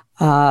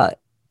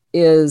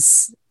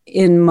 is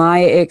in my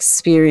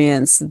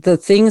experience, the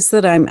things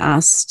that I'm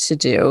asked to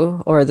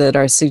do or that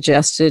are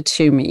suggested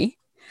to me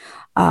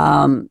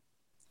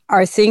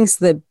are things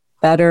that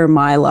better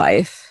my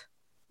life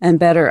and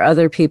better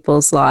other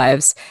people's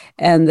lives.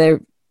 And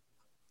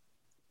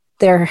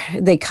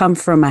they come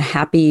from a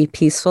happy,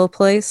 peaceful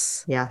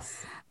place.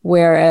 Yes.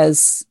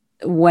 Whereas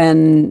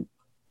when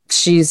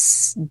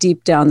she's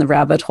deep down the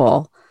rabbit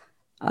hole.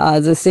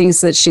 The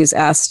things that she's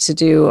asked to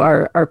do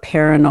are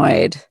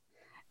paranoid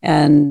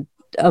and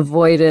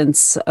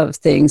avoidance of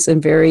things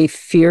and very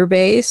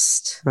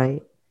fear-based.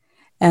 Right.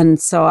 And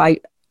so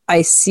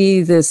I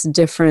see this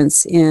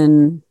difference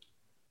in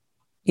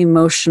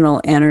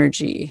emotional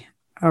energy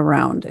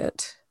around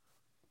it.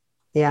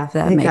 Yeah,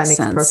 That I think makes that makes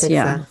sense. perfect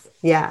Yeah. sense.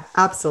 Yeah,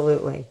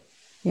 absolutely.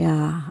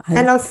 Yeah.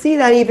 And I'll see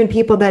that even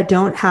people that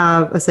don't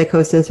have a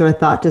psychosis or a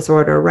thought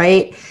disorder,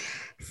 right?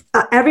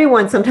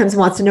 Everyone sometimes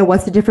wants to know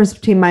what's the difference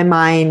between my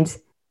mind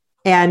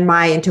and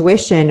my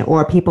intuition,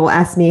 or people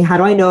ask me, how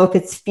do I know if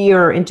it's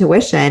fear or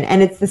intuition?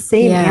 And it's the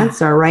same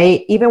answer,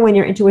 right? Even when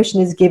your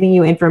intuition is giving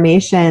you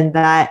information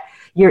that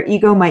your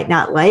ego might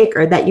not like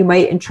or that you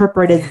might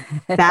interpret as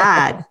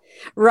bad.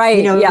 Right.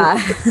 You know,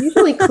 yeah. it's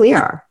usually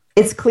clear.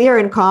 It's clear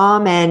and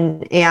calm.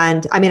 And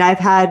I mean, I've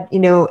had,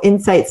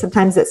 insights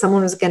sometimes that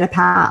someone was going to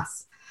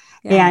pass.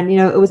 Yeah. And,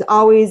 it was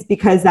always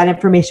because that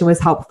information was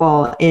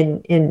helpful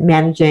in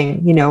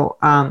managing,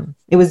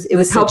 it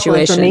was helpful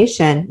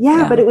information.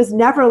 Yeah, but it was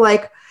never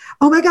like,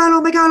 oh my God,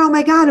 oh my God, oh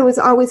my God. It was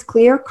always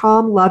clear,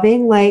 calm,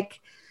 loving. Like,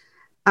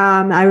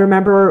 I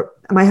remember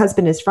my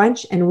husband is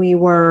French, and we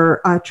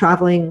were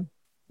traveling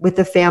with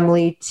the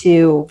family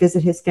to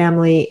visit his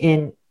family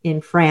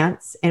in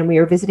France. And we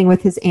were visiting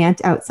with his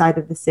aunt outside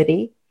of the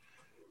city.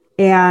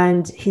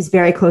 And he's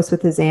very close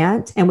with his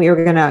aunt. And we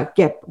were going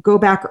to go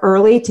back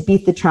early to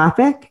beat the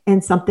traffic.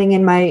 And something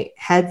in my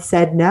head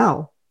said,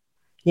 no,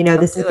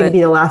 this is going to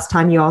be the last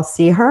time you all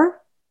see her,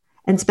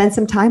 and spend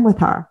some time with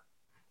her.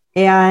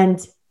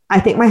 And I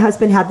think my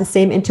husband had the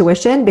same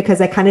intuition,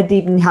 because I kind of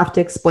didn't have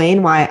to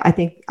explain why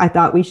I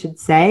thought we should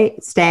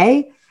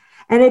stay.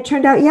 And it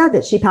turned out,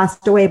 that she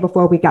passed away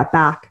before we got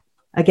back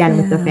again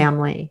with the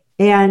family.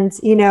 And,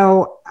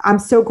 I'm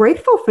so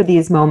grateful for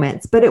these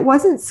moments, but it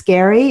wasn't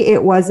scary.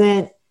 It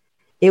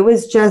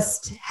was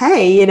just,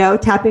 hey,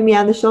 tapping me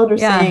on the shoulder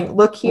saying,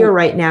 look here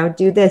right now,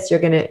 do this. You're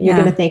going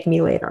to thank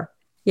me later.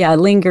 Yeah.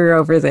 Linger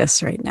over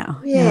this right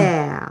now.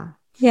 Yeah.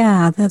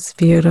 Yeah. That's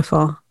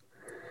beautiful.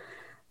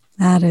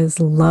 That is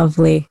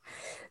lovely.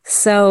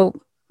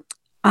 So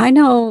I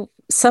know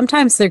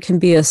sometimes there can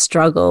be a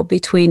struggle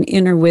between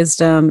inner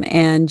wisdom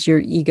and your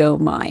ego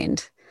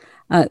mind.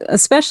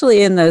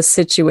 Especially in those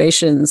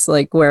situations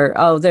like where,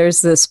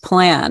 there's this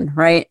plan,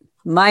 right?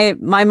 My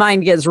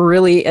mind gets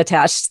really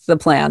attached to the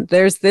plan.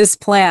 There's this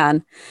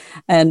plan.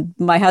 And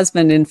my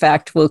husband, in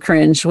fact, will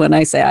cringe when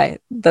I say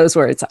those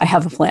words, I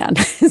have a plan.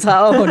 He's like,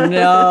 oh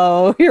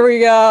no, here we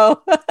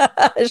go.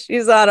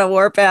 She's on a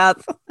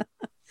warpath.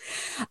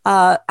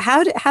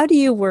 How do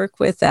you work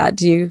with that?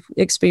 Do you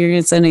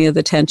experience any of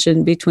the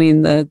tension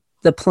between the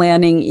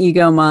planning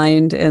ego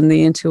mind and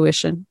the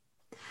intuition?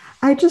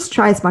 I just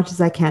try as much as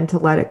I can to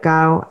let it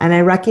go. And I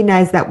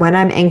recognize that when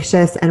I'm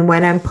anxious and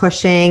when I'm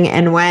pushing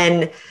and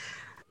when,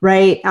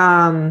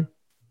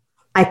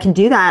 I can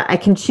do that. I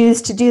can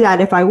choose to do that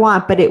if I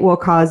want, but it will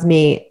cause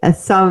me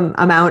some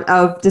amount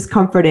of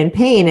discomfort and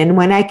pain. And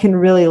when I can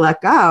really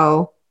let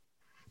go,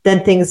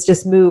 then things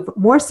just move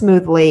more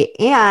smoothly.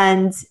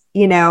 And,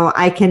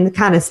 I can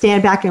kind of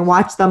stand back and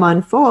watch them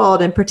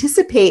unfold and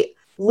participate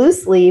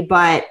loosely,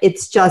 but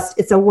it's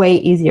a way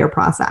easier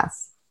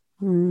process.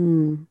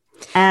 Mm.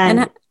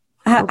 And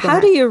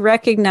how do you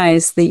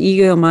recognize the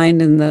ego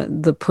mind and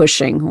the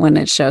pushing when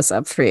it shows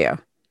up for you?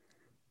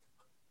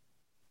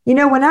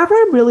 Whenever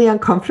I'm really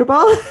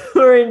uncomfortable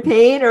or in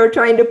pain or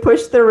trying to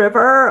push the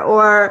river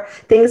or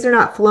things are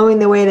not flowing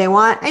the way they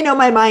want, I know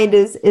my mind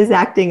is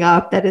acting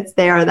up, that it's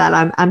there,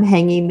 that I'm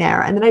hanging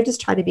there. And then I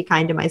just try to be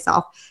kind to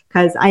myself,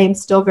 because I am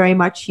still very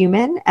much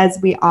human, as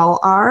we all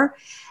are.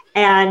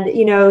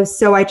 And,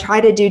 so I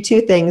try to do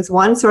two things.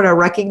 One, sort of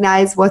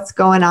recognize what's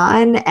going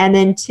on. And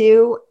then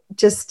two,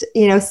 just,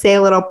 say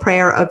a little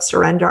prayer of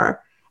surrender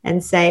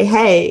and say,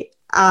 hey,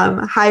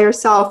 higher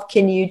self,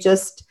 can you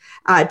just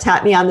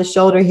tap me on the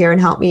shoulder here and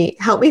help me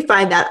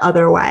find that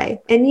other way?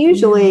 And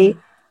usually,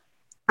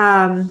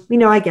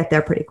 I get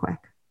there pretty quick.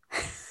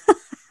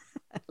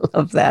 I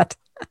love that.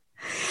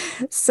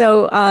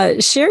 So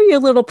share your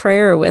little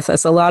prayer with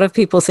us. A lot of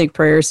people think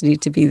prayers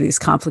need to be these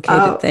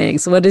complicated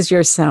things. What does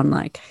yours sound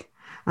like?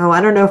 Oh,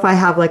 I don't know if I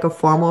have like a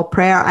formal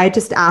prayer. I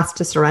just ask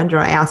to surrender.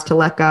 I ask to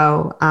let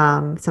go.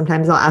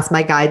 Sometimes I'll ask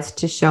my guides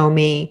to show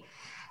me.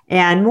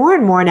 And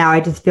more now, I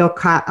just feel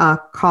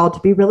called to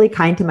be really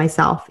kind to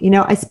myself.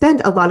 I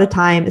spend a lot of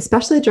time,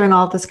 especially during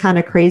all this kind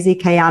of crazy,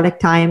 chaotic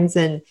times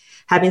and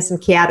having some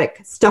chaotic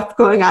stuff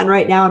going on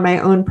right now in my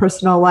own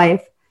personal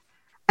life.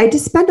 I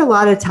just spend a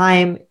lot of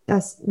time,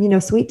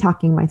 sweet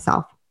talking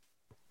myself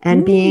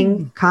and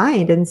being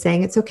kind and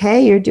saying, it's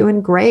okay. You're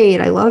doing great.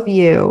 I love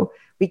you.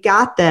 We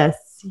got this,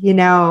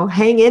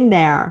 hang in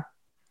there.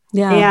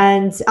 Yeah.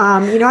 And,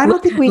 I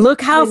don't think we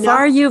look how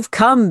far you've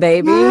come,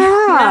 baby.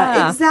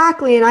 Yeah,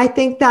 exactly. And I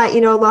think that,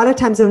 a lot of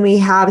times when we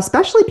have,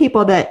 especially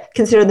people that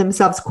consider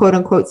themselves quote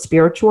unquote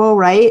spiritual,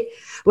 right?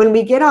 When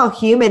we get all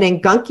human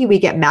and gunky, we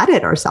get mad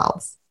at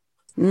ourselves.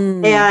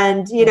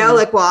 And,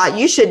 well,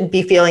 you shouldn't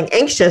be feeling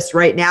anxious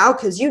right now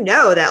because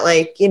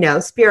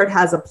that spirit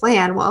has a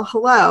plan. Well,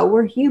 hello,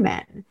 we're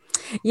human.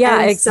 Yeah,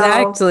 And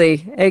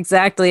exactly.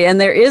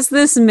 And there is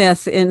this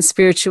myth in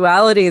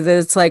spirituality that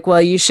it's like,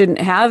 well, you shouldn't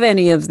have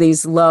any of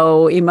these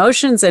low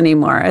emotions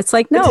anymore. It's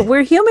like, no,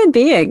 we're human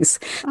beings.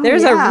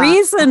 There's a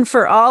reason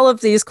for all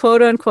of these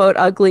quote unquote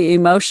ugly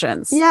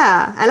emotions.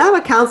 Yeah. And I'm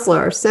a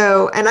counselor.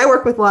 And I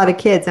work with a lot of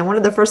kids. And one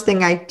of the first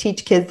things I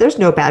teach kids, there's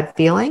no bad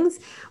feelings.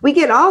 We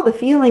get all the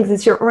feelings.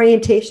 It's your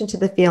orientation to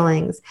the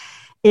feelings.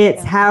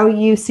 It's how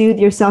you soothe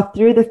yourself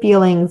through the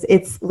feelings.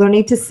 It's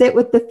learning to sit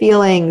with the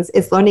feelings.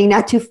 It's learning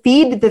not to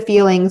feed the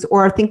feelings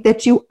or think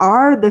that you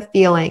are the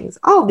feelings.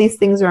 All of these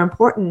things are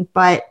important.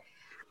 But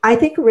I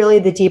think really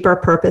the deeper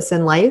purpose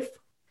in life,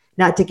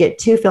 not to get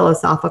too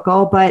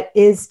philosophical, but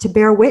is to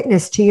bear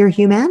witness to your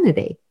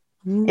humanity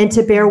and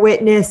to bear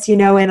witness,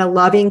 in a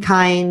loving,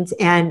 kind,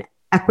 and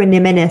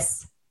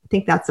equanimous, I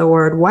think that's a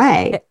word,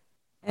 way.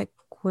 I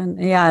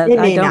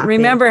don't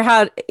remember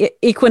how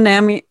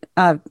equanimity.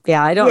 I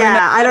don't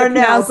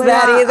know but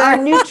that either.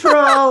 A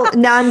neutral,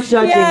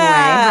 non-judging way.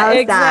 How's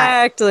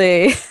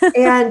exactly. That?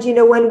 And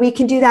when we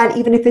can do that,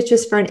 even if it's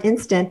just for an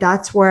instant,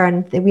 that's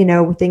where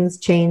things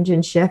change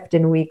and shift,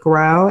 and we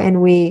grow,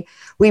 and we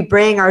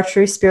bring our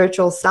true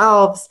spiritual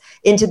selves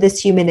into this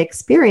human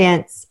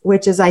experience,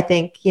 which is, I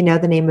think, the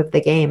name of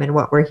the game and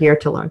what we're here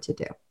to learn to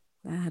do.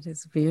 That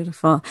is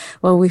beautiful.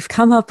 Well, we've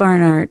come up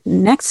on our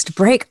next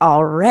break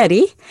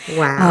already.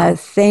 Wow.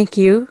 Thank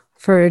you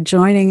for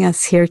joining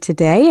us here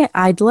today.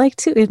 I'd like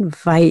to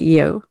invite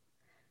you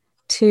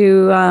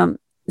to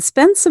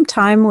spend some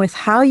time with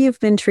how you've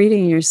been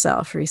treating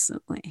yourself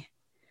recently.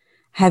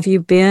 Have you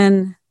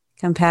been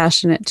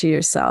compassionate to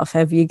yourself?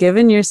 Have you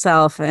given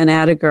yourself an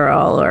atta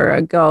girl or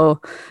a go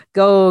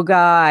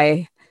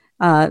guy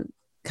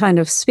kind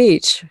of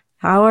speech?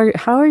 How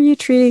are you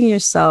treating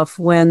yourself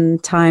when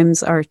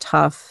times are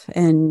tough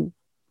and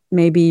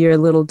maybe you're a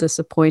little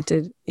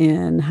disappointed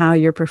in how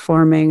you're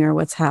performing or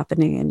what's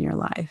happening in your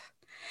life?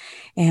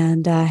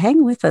 And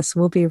hang with us.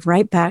 We'll be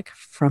right back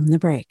from the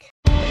break.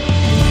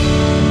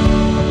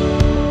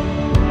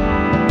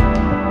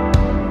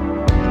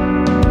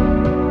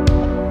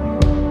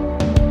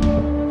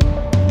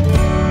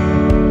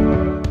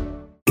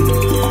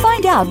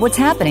 Find out what's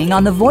happening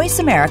on the Voice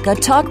America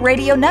Talk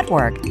Radio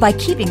Network by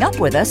keeping up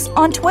with us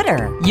on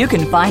Twitter. You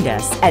can find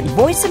us at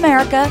Voice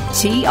America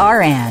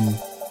TRN.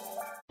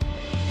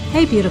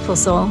 Hey, beautiful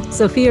soul.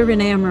 Zofia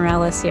Renea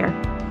Morales here.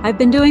 I've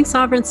been doing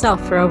Sovereign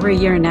Self for over a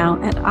year now,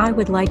 and I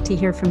would like to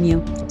hear from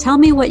you. Tell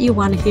me what you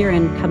want to hear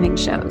in coming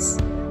shows.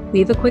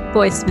 Leave a quick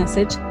voice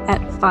message at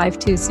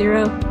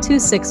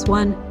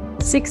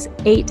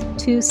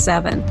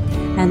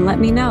 520-261-6827 and let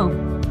me know.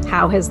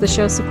 How has the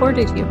show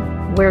supported you?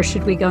 Where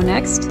should we go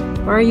next?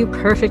 Or are you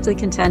perfectly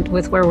content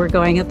with where we're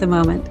going at the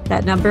moment?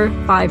 That number,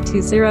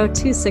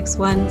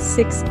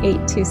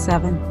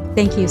 520-261-6827.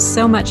 Thank you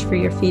so much for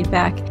your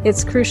feedback.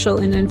 It's crucial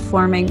in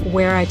informing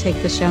where I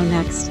take the show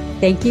next.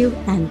 Thank you,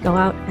 and go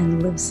out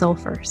and live soul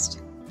first.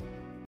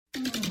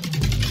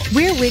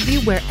 We're with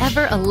you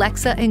wherever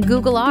Alexa and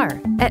Google are.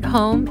 At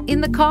home,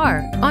 in the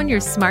car, on your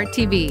smart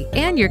TV,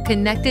 and your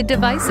connected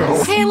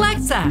devices. Hey,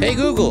 Alexa. Hey,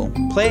 Google.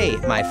 Play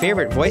my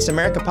favorite Voice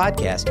America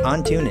podcast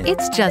on TuneIn.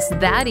 It's just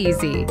that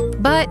easy.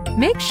 But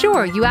make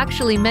sure you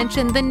actually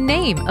mention the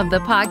name of the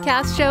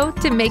podcast show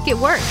to make it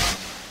work.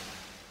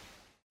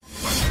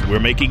 We're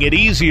making it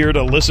easier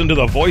to listen to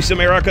the Voice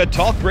America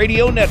Talk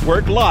Radio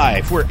Network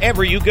live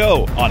wherever you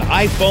go on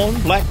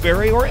iPhone,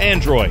 BlackBerry, or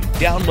Android.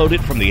 Download it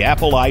from the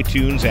Apple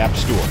iTunes App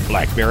Store,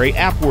 BlackBerry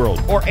App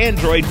World, or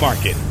Android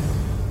Market.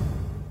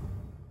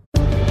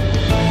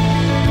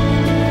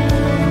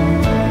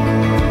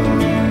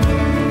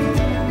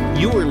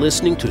 You are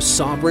listening to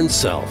Sovereign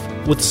Self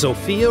with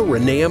Zofia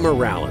Renea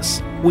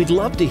Morales. We'd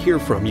love to hear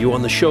from you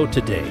on the show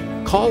today.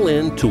 Call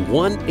in to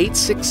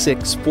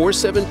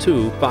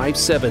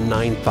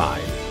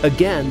 1-866-472-5795.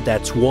 Again,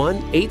 that's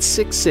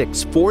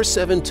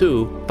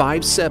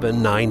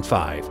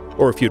 1-866-472-5795.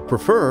 Or if you'd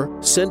prefer,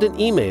 send an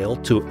email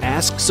to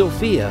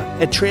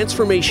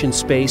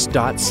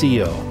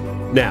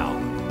askzofia@transformationspace.co.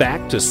 Now,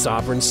 back to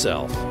Sovereign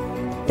Self.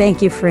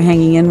 Thank you for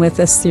hanging in with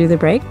us through the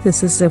break.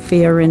 This is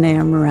Zofia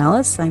Renea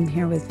Morales. I'm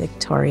here with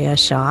Victoria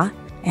Shaw,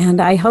 and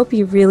I hope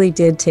you really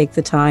did take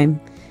the time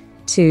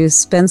to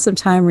spend some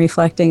time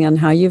reflecting on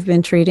how you've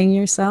been treating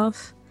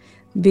yourself,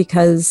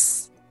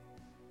 because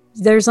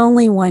there's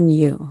only one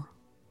you,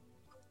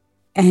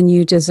 and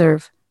you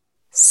deserve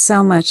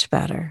so much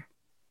better.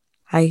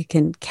 I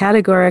can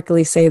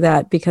categorically say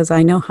that because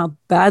I know how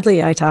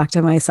badly I talk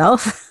to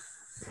myself.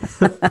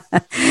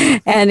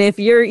 And if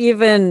you're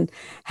even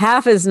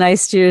half as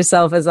nice to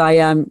yourself as I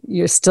am,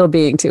 you're still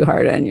being too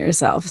hard on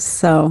yourself.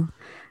 So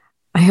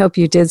I hope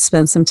you did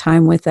spend some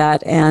time with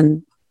that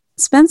and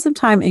spend some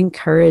time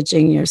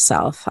encouraging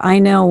yourself. I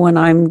know when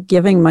I'm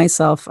giving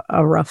myself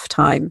a rough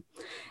time,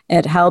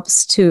 it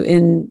helps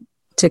to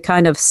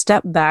kind of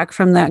step back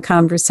from that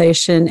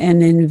conversation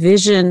and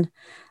envision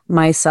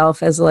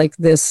myself as like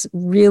this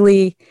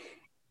really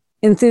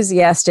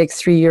enthusiastic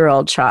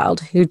 3-year-old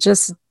child who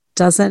just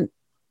doesn't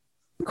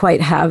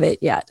quite have it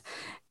yet.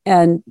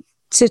 And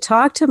to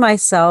talk to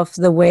myself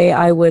the way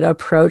I would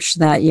approach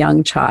that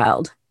young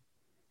child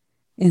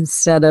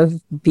instead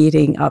of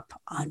beating up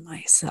on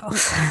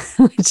myself,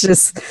 which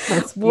is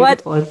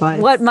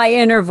what my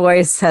inner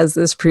voice has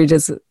this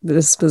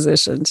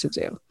predisposition to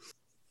do.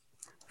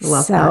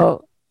 Love that.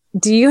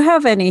 Do you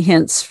have any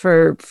hints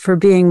for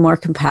being more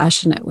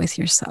compassionate with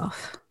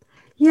yourself?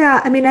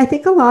 Yeah, I mean, I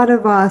think a lot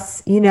of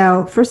us,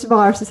 first of all,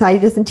 our society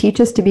doesn't teach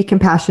us to be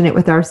compassionate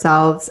with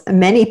ourselves.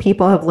 Many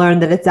people have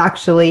learned that it's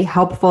actually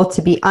helpful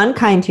to be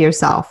unkind to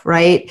yourself,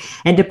 right?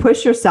 And to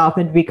push yourself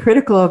and to be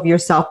critical of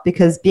yourself,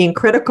 because being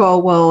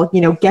critical will,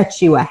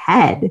 get you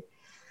ahead.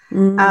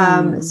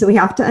 So we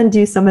have to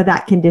undo some of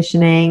that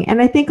conditioning.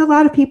 And I think a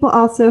lot of people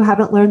also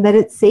haven't learned that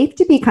it's safe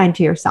to be kind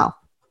to yourself,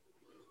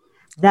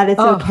 that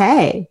it's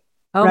okay.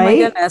 Oh right? my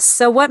goodness.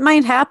 So what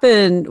might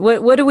happen?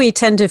 What do we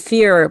tend to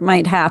fear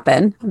might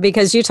happen?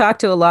 Because you talk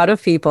to a lot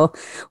of people.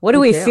 What do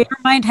we fear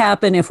might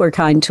happen if we're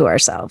kind to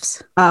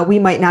ourselves? We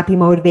might not be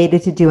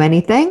motivated to do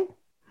anything.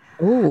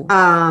 Ooh.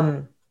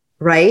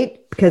 Right?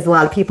 Because a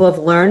lot of people have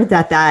learned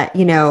that,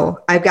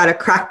 I've got to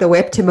crack the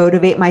whip to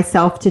motivate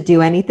myself to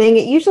do anything.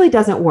 It usually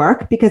doesn't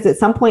work because at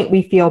some point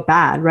we feel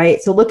bad,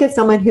 right? So look at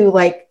someone who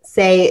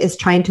say is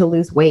trying to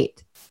lose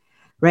weight.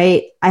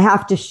 Right? I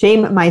have to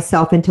shame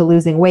myself into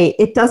losing weight.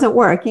 It doesn't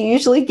work. You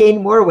usually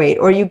gain more weight,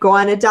 or you go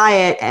on a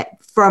diet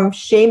from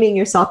shaming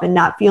yourself and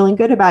not feeling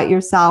good about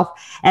yourself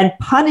and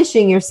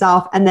punishing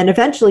yourself. And then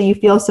eventually you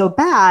feel so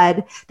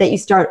bad that you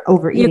start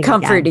overeating. You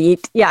comfort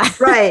eat. Yeah.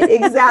 Right.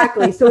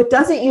 Exactly. So it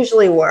doesn't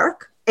usually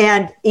work.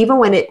 And even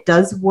when it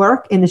does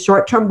work in the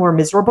short term, we're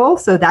miserable.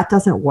 So that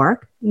doesn't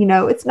work.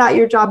 It's not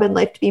your job in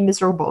life to be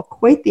miserable.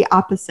 Quite the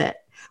opposite.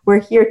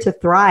 We're here to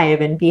thrive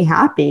and be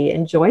happy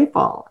and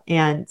joyful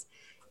and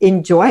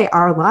enjoy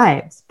our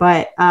lives,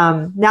 but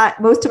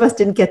not most of us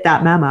didn't get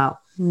that memo.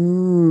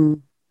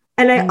 And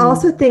I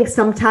also think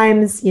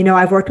sometimes,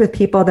 I've worked with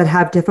people that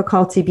have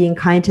difficulty being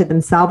kind to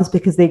themselves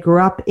because they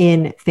grew up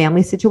in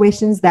family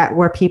situations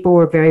where people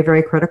were very,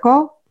 very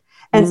critical.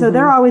 And so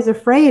they're always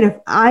afraid if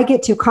I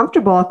get too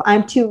comfortable, if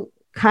I'm too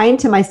kind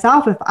to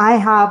myself, if I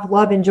have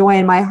love and joy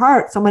in my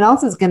heart, someone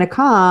else is going to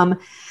come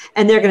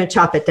and they're going to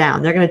chop it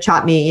down. They're going to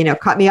chop me,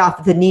 cut me off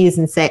at the knees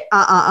and say,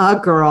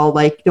 girl,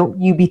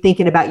 don't you be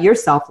thinking about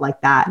yourself like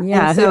that.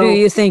 Yeah. Who do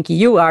you think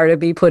you are to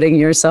be putting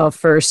yourself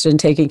first and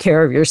taking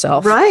care of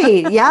yourself?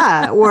 Right.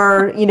 Yeah.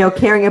 Or,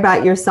 caring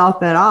about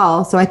yourself at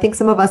all. So I think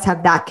some of us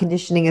have that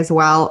conditioning as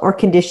well, or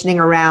conditioning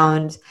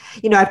around,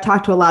 I've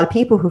talked to a lot of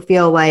people who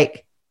feel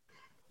like,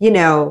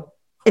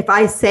 if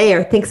I say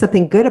or think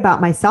something good about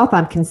myself,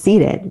 I'm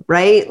conceited,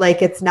 right?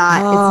 It's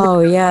not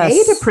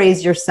okay to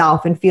praise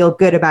yourself and feel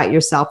good about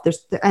yourself.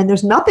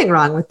 There's nothing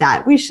wrong with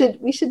that. We should,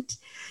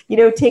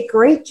 take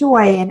great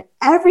joy in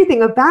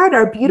everything about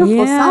our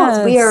beautiful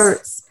selves. We are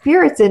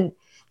spirits in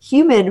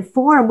human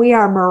form. We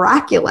are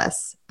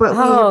miraculous, but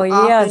we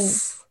have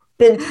often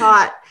been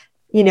taught,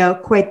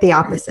 quite the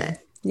opposite.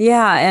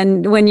 Yeah.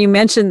 And when you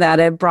mentioned that,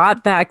 it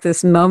brought back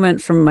this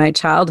moment from my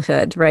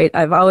childhood, right?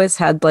 I've always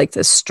had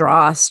this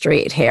straw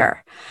straight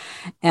hair.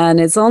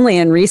 And it's only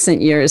in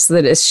recent years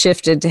that it's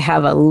shifted to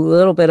have a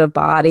little bit of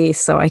body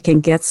so I can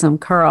get some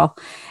curl.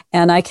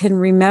 And I can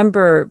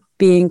remember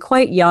being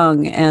quite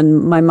young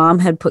and my mom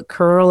had put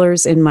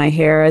curlers in my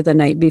hair the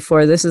night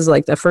before. This is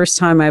the first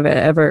time I've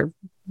ever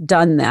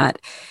done that.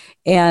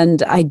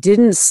 And I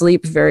didn't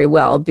sleep very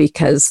well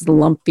because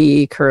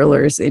lumpy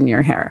curlers in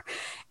your hair.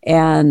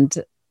 And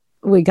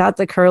we got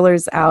the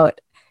curlers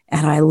out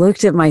and I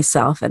looked at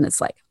myself and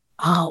it's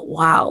oh,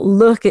 wow,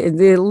 look at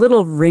the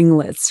little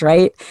ringlets,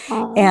 right?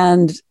 Aww.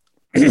 And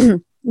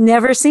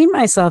never seen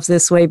myself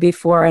this way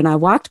before. And I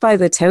walked by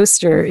the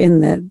toaster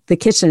in the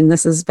kitchen.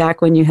 This is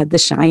back when you had the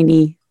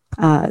shiny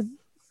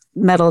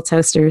metal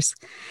toasters.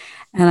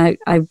 And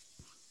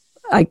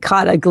I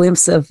caught a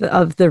glimpse of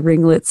the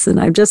ringlets and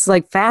I'm just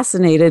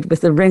fascinated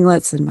with the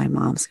ringlets. And my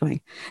mom's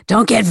going,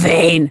 don't get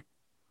vain.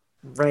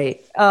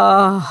 Right.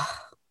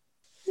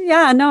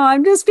 Yeah, no,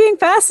 I'm just being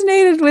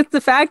fascinated with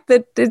the fact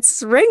that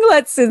it's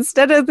ringlets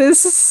instead of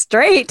this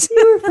straight.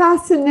 You were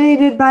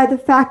fascinated by the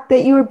fact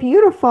that you were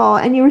beautiful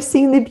and you were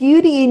seeing the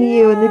beauty in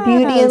you and the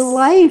beauty in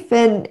life.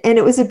 And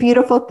it was a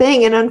beautiful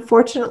thing. And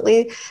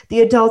unfortunately,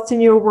 the adults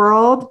in your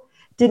world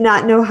did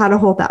not know how to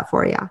hold that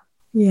for you.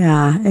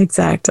 Yeah,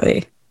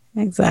 exactly.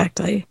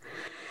 Exactly.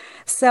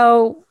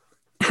 So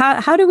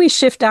how do we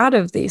shift out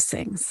of these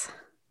things?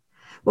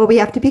 Well, we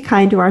have to be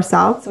kind to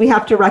ourselves. We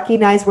have to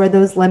recognize where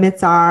those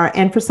limits are.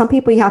 And for some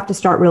people, you have to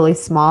start really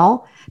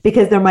small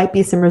because there might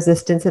be some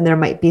resistance and there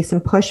might be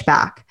some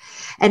pushback.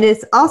 And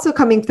it's also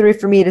coming through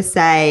for me to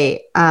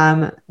say,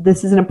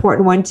 this is an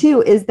important one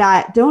too, is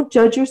that don't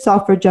judge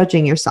yourself for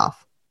judging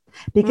yourself.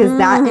 Because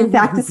that, in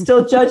fact, is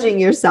still judging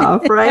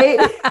yourself, right?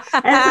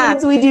 And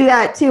sometimes we do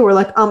that too. We're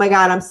like, oh my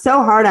God, I'm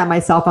so hard on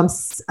myself. I'm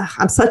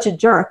such a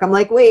jerk. I'm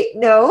like, wait,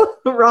 no,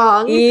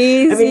 wrong.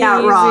 Easy, I mean,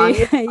 not wrong.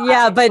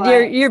 Yeah, but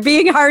you're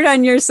being hard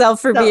on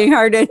yourself for being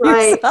hard on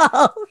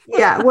yourself.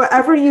 Yeah,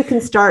 wherever you can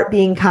start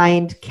being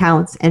kind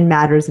counts and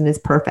matters and is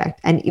perfect.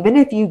 And even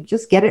if you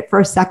just get it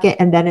for a second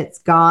and then it's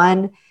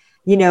gone,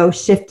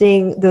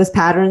 shifting those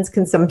patterns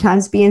can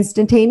sometimes be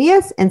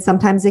instantaneous and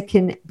sometimes it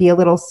can be a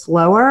little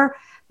slower.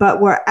 but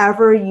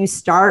wherever you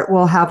start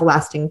will have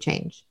lasting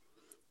change.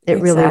 It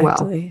really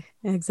will.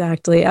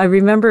 Exactly. I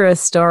remember a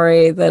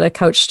story that a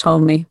coach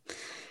told me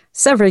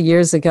several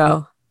years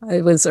ago.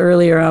 It was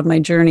earlier on my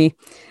journey.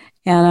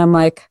 And I'm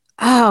like,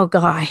 oh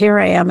God, here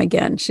I am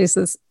again. She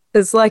says,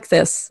 it's like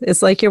this.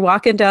 It's like you're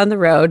walking down the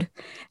road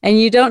and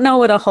you don't know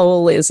what a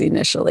hole is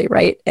initially,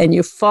 right? And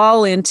you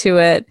fall into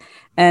it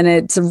and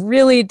it's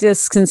really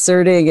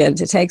disconcerting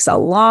and it takes a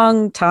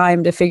long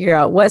time to figure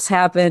out what's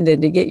happened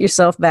and to get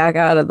yourself back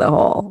out of the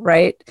hole,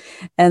 right?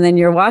 And then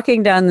you're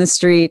walking down the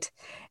street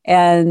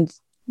and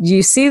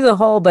you see the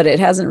hole, but it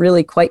hasn't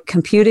really quite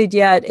computed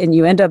yet. And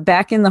you end up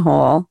back in the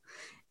hole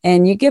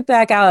and you get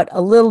back out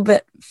a little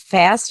bit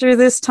faster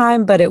this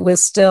time, but it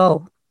was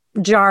still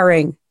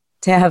jarring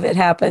to have it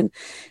happen.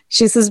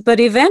 She says,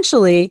 but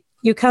eventually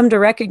you come to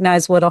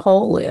recognize what a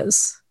hole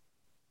is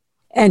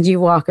and you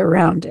walk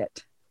around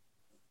it.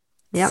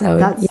 Yeah, so,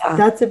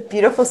 that's a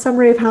beautiful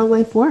summary of how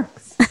life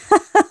works.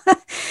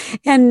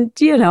 And,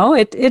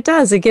 it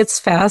does. It gets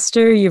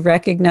faster. You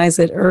recognize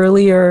it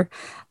earlier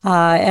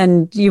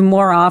and you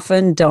more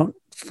often don't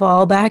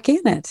fall back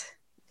in it.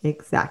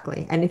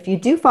 Exactly. And if you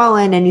do fall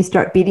in and you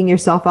start beating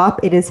yourself up,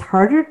 it is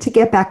harder to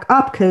get back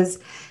up because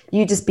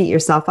you just beat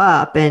yourself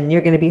up and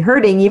you're going to be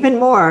hurting even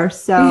more.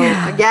 So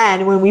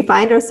again, when we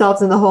find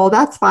ourselves in the hole,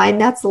 that's fine.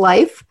 That's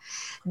life.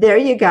 There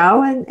you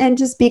go. And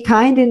just be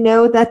kind and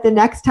know that the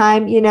next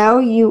time,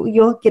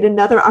 you'll get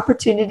another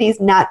opportunities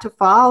not to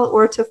fall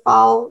or to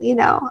fall,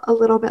 a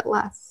little bit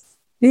less.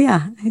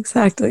 Yeah,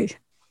 exactly.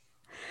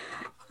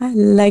 I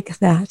like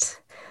that.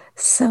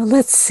 So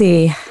let's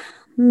see.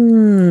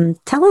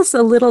 Tell us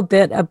a little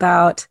bit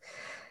about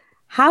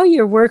how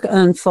your work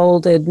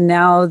unfolded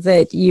now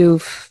that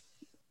you've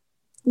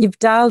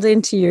dialed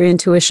into your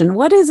intuition.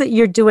 What is it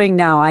you're doing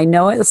now? I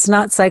know it's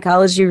not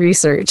psychology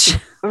research.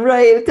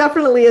 Right. It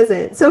definitely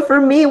isn't. So for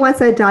me,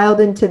 once I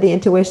dialed into the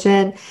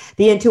intuition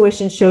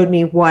showed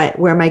me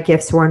where my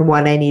gifts were and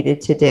what I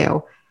needed to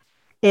do.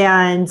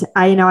 And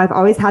I've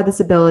always had this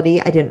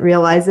ability. I didn't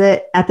realize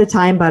it at the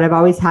time, but I've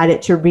always had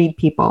it to read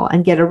people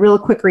and get a real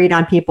quick read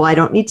on people. I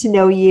don't need to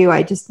know you.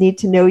 I just need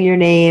to know your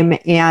name.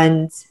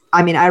 And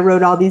I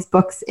wrote all these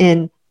books.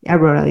 I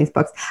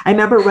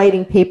remember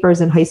writing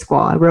papers in high school.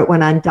 I wrote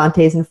one on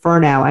Dante's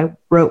Inferno. I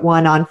wrote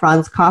one on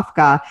Franz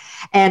Kafka.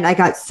 And I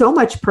got so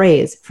much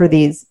praise for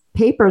these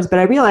papers, but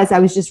I realized I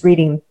was just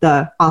reading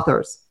the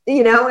authors.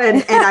 And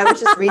I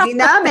was just reading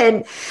them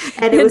and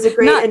it was a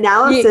great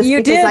analysis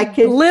because I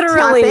could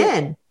literally tap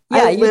in.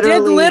 Yeah, you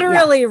did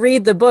literally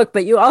read the book,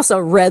 but you also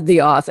read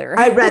the author.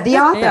 I read the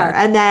author.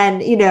 And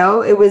then,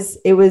 it was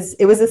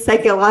a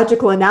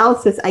psychological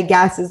analysis, I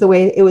guess, is the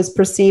way it was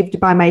perceived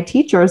by my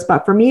teachers.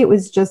 But for me, it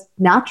was just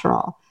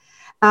natural.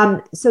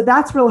 So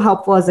that's real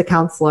helpful as a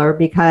counselor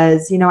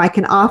because, I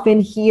can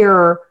often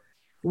hear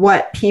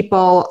what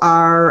people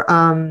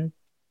are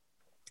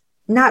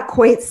not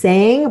quite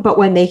saying, but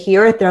when they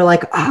hear it, they're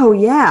like, oh,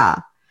 yeah.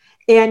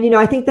 And,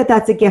 I think that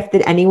that's a gift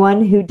that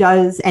anyone who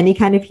does any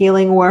kind of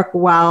healing work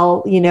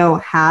well,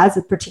 has,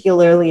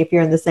 particularly if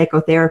you're in the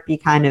psychotherapy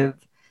kind of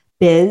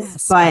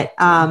biz. Yes.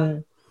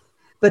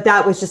 But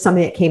that was just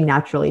something that came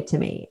naturally to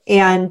me.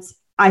 And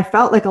I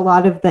felt like a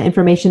lot of the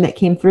information that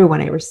came through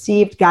when I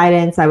received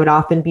guidance, I would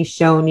often be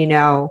shown,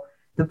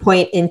 the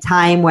point in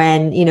time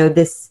when,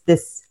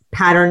 this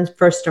patterns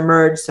first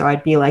emerged. So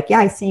I'd be like, yeah,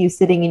 I see you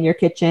sitting in your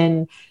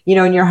kitchen,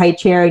 in your high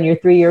chair and you're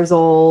 3 years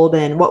old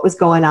and what was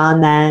going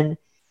on then.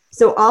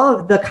 So all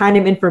of the kind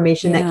of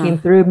information that came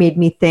through made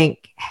me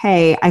think,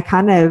 hey, I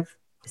kind of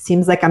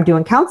seems like I'm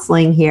doing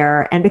counseling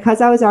here. And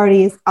because I was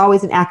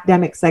always an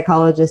academic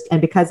psychologist,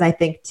 and because I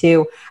think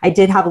too, I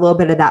did have a little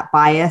bit of that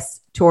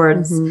bias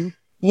towards,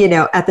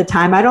 at the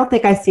time, I don't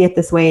think I see it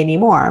this way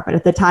anymore. But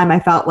at the time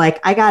I felt like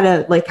I got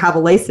to have a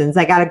license.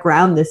 I got to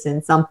ground this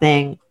in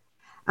something.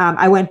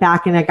 I went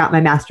back and I got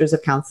my master's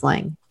of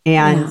counseling.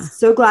 And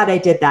so glad I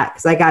did that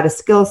because I got a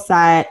skill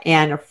set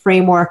and a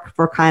framework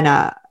for kind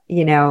of,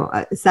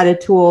 a set of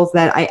tools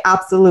that I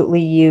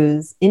absolutely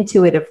use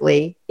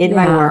intuitively in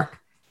my work.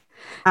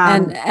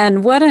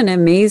 And what an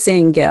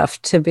amazing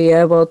gift to be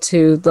able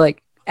to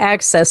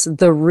access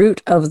the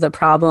root of the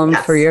problem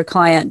for your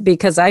client,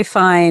 because I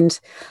find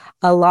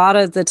a lot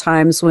of the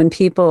times when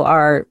people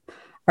are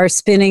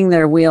spinning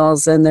their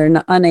wheels and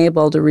they're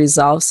unable to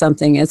resolve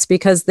something, it's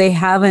because they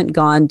haven't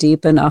gone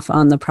deep enough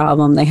on the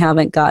problem. They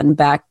haven't gotten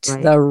back to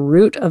the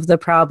root of the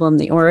problem,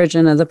 the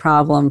origin of the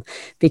problem,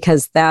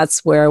 because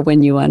that's where,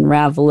 when you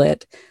unravel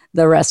it,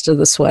 the rest of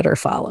the sweater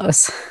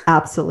follows.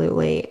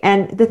 Absolutely.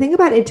 And the thing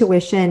about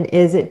intuition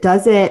is it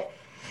does it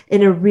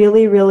in a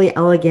really, really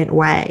elegant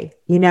way,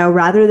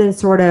 rather than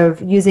sort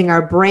of using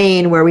our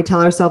brain where we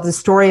tell ourselves a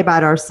story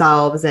about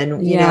ourselves and,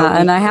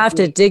 and I have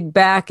to dig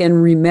back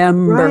and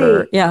remember.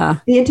 Right. Yeah.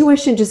 The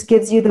intuition just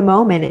gives you the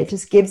moment. It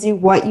just gives you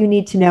what you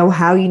need to know,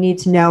 how you need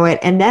to know it,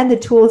 and then the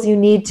tools you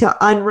need to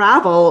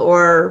unravel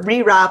or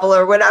re-ravel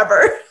or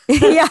whatever.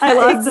 Yeah, I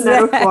love the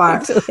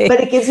metaphor,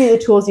 but it gives you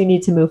the tools you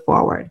need to move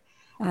forward.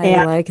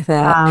 I like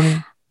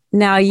that.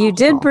 Now, you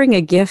did bring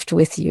a gift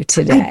with you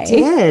today. I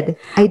did.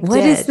 What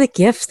is the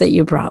gift that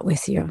you brought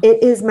with you?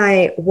 It is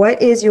my What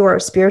is Your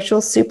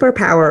Spiritual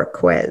Superpower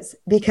quiz.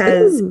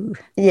 Because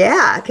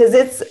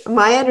it's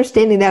my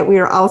understanding that we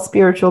are all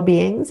spiritual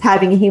beings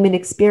having a human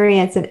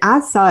experience. And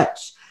as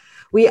such,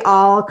 we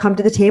all come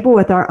to the table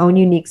with our own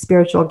unique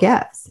spiritual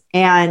gifts.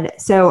 And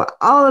so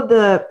all of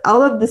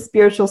the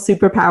spiritual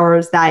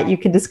superpowers that you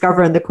can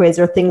discover in the quiz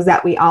are things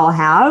that we all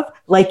have,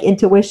 like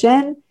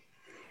intuition.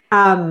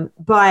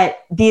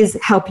 But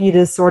these help you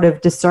to sort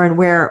of discern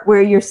where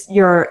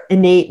your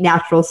innate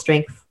natural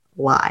strengths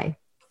lie,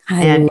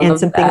 and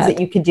some things that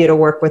you can do to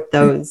work with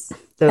those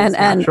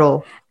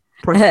natural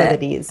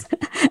proclivities.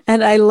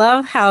 And I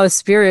love how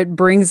Spirit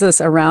brings us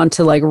around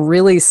to like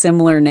really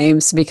similar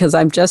names, because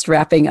I'm just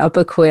wrapping up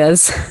a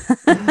quiz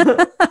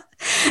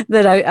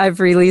that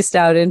I've released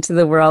out into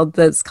the world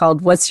that's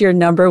called "What's Your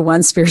Number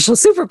One Spiritual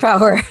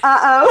Superpower?"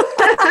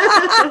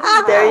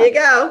 There you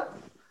go.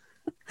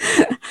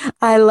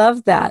 I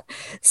love that.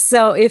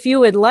 So if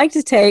you would like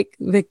to take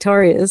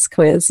Victoria's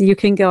quiz, you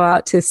can go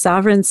out to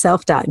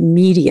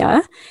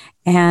sovereignself.media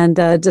and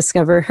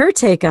discover her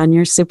take on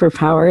your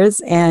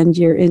superpowers and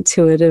your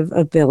intuitive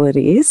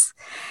abilities.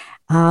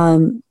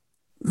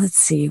 Let's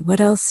see, what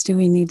else do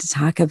we need to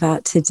talk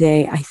about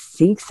today? I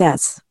think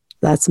that's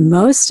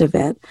most of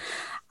it.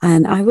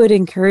 And I would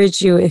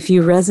encourage you, if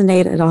you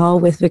resonate at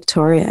all with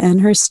Victoria and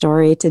her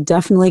story, to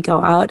definitely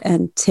go out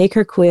and take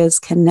her quiz,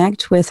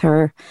 connect with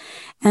her,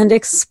 and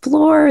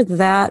explore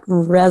that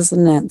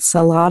resonance.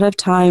 A lot of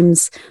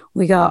times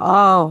we go,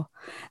 oh,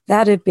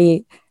 that'd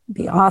be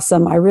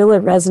awesome. I really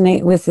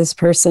resonate with this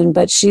person,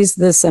 but she's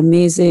this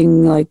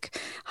amazing, like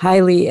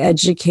highly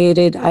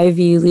educated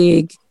Ivy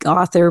League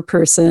author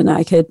person.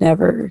 I could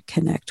never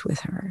connect with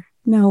her.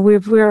 No,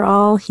 we're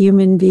all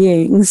human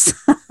beings.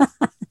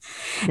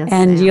 Yes,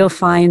 and you'll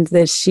find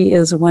that she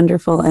is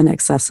wonderful and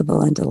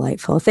accessible and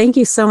delightful. Thank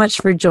you so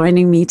much for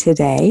joining me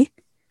today.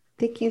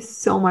 Thank you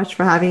so much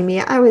for having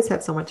me. I always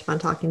have so much fun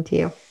talking to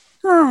you.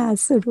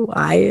 So do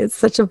I. It's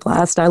such a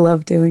blast. I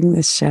love doing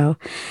this show.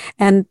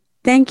 And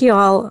thank you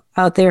all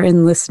out there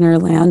in listener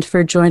land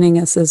for joining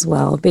us as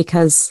well,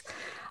 because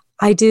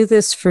I do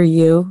this for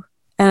you,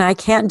 and I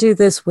can't do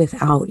this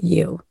without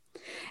you.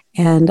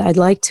 And I'd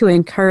like to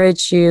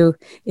encourage you,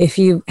 if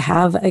you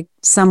have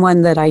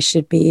someone that I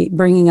should be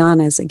bringing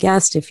on as a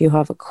guest, if you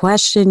have a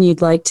question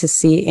you'd like to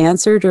see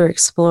answered or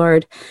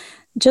explored,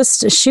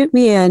 just shoot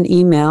me an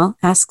email,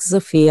 Ask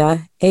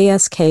Zofia,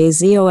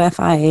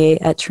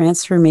 AskZofia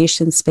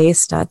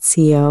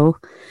 @transformationspace.co,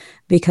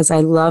 because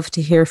I love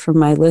to hear from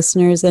my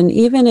listeners. And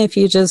even if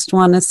you just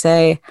want to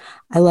say,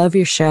 I love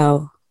your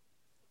show,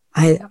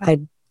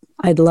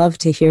 I'd love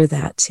to hear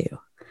that too.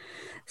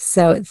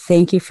 So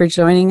thank you for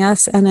joining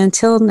us. And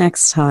until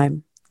next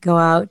time, go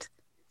out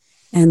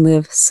and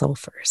live soul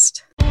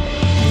first.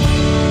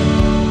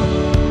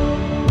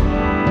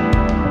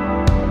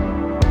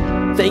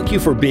 Thank you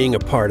for being a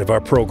part of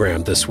our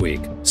program this week.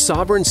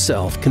 Sovereign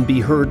Self can be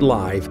heard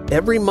live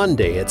every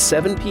Monday at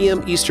 7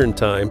 p.m. Eastern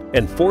Time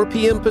and 4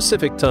 p.m.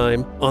 Pacific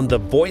Time on the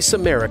Voice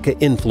America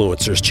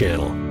Influencers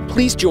channel.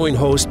 Please join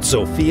host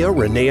Zofia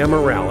Renea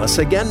Morales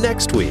again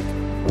next week,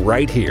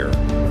 right here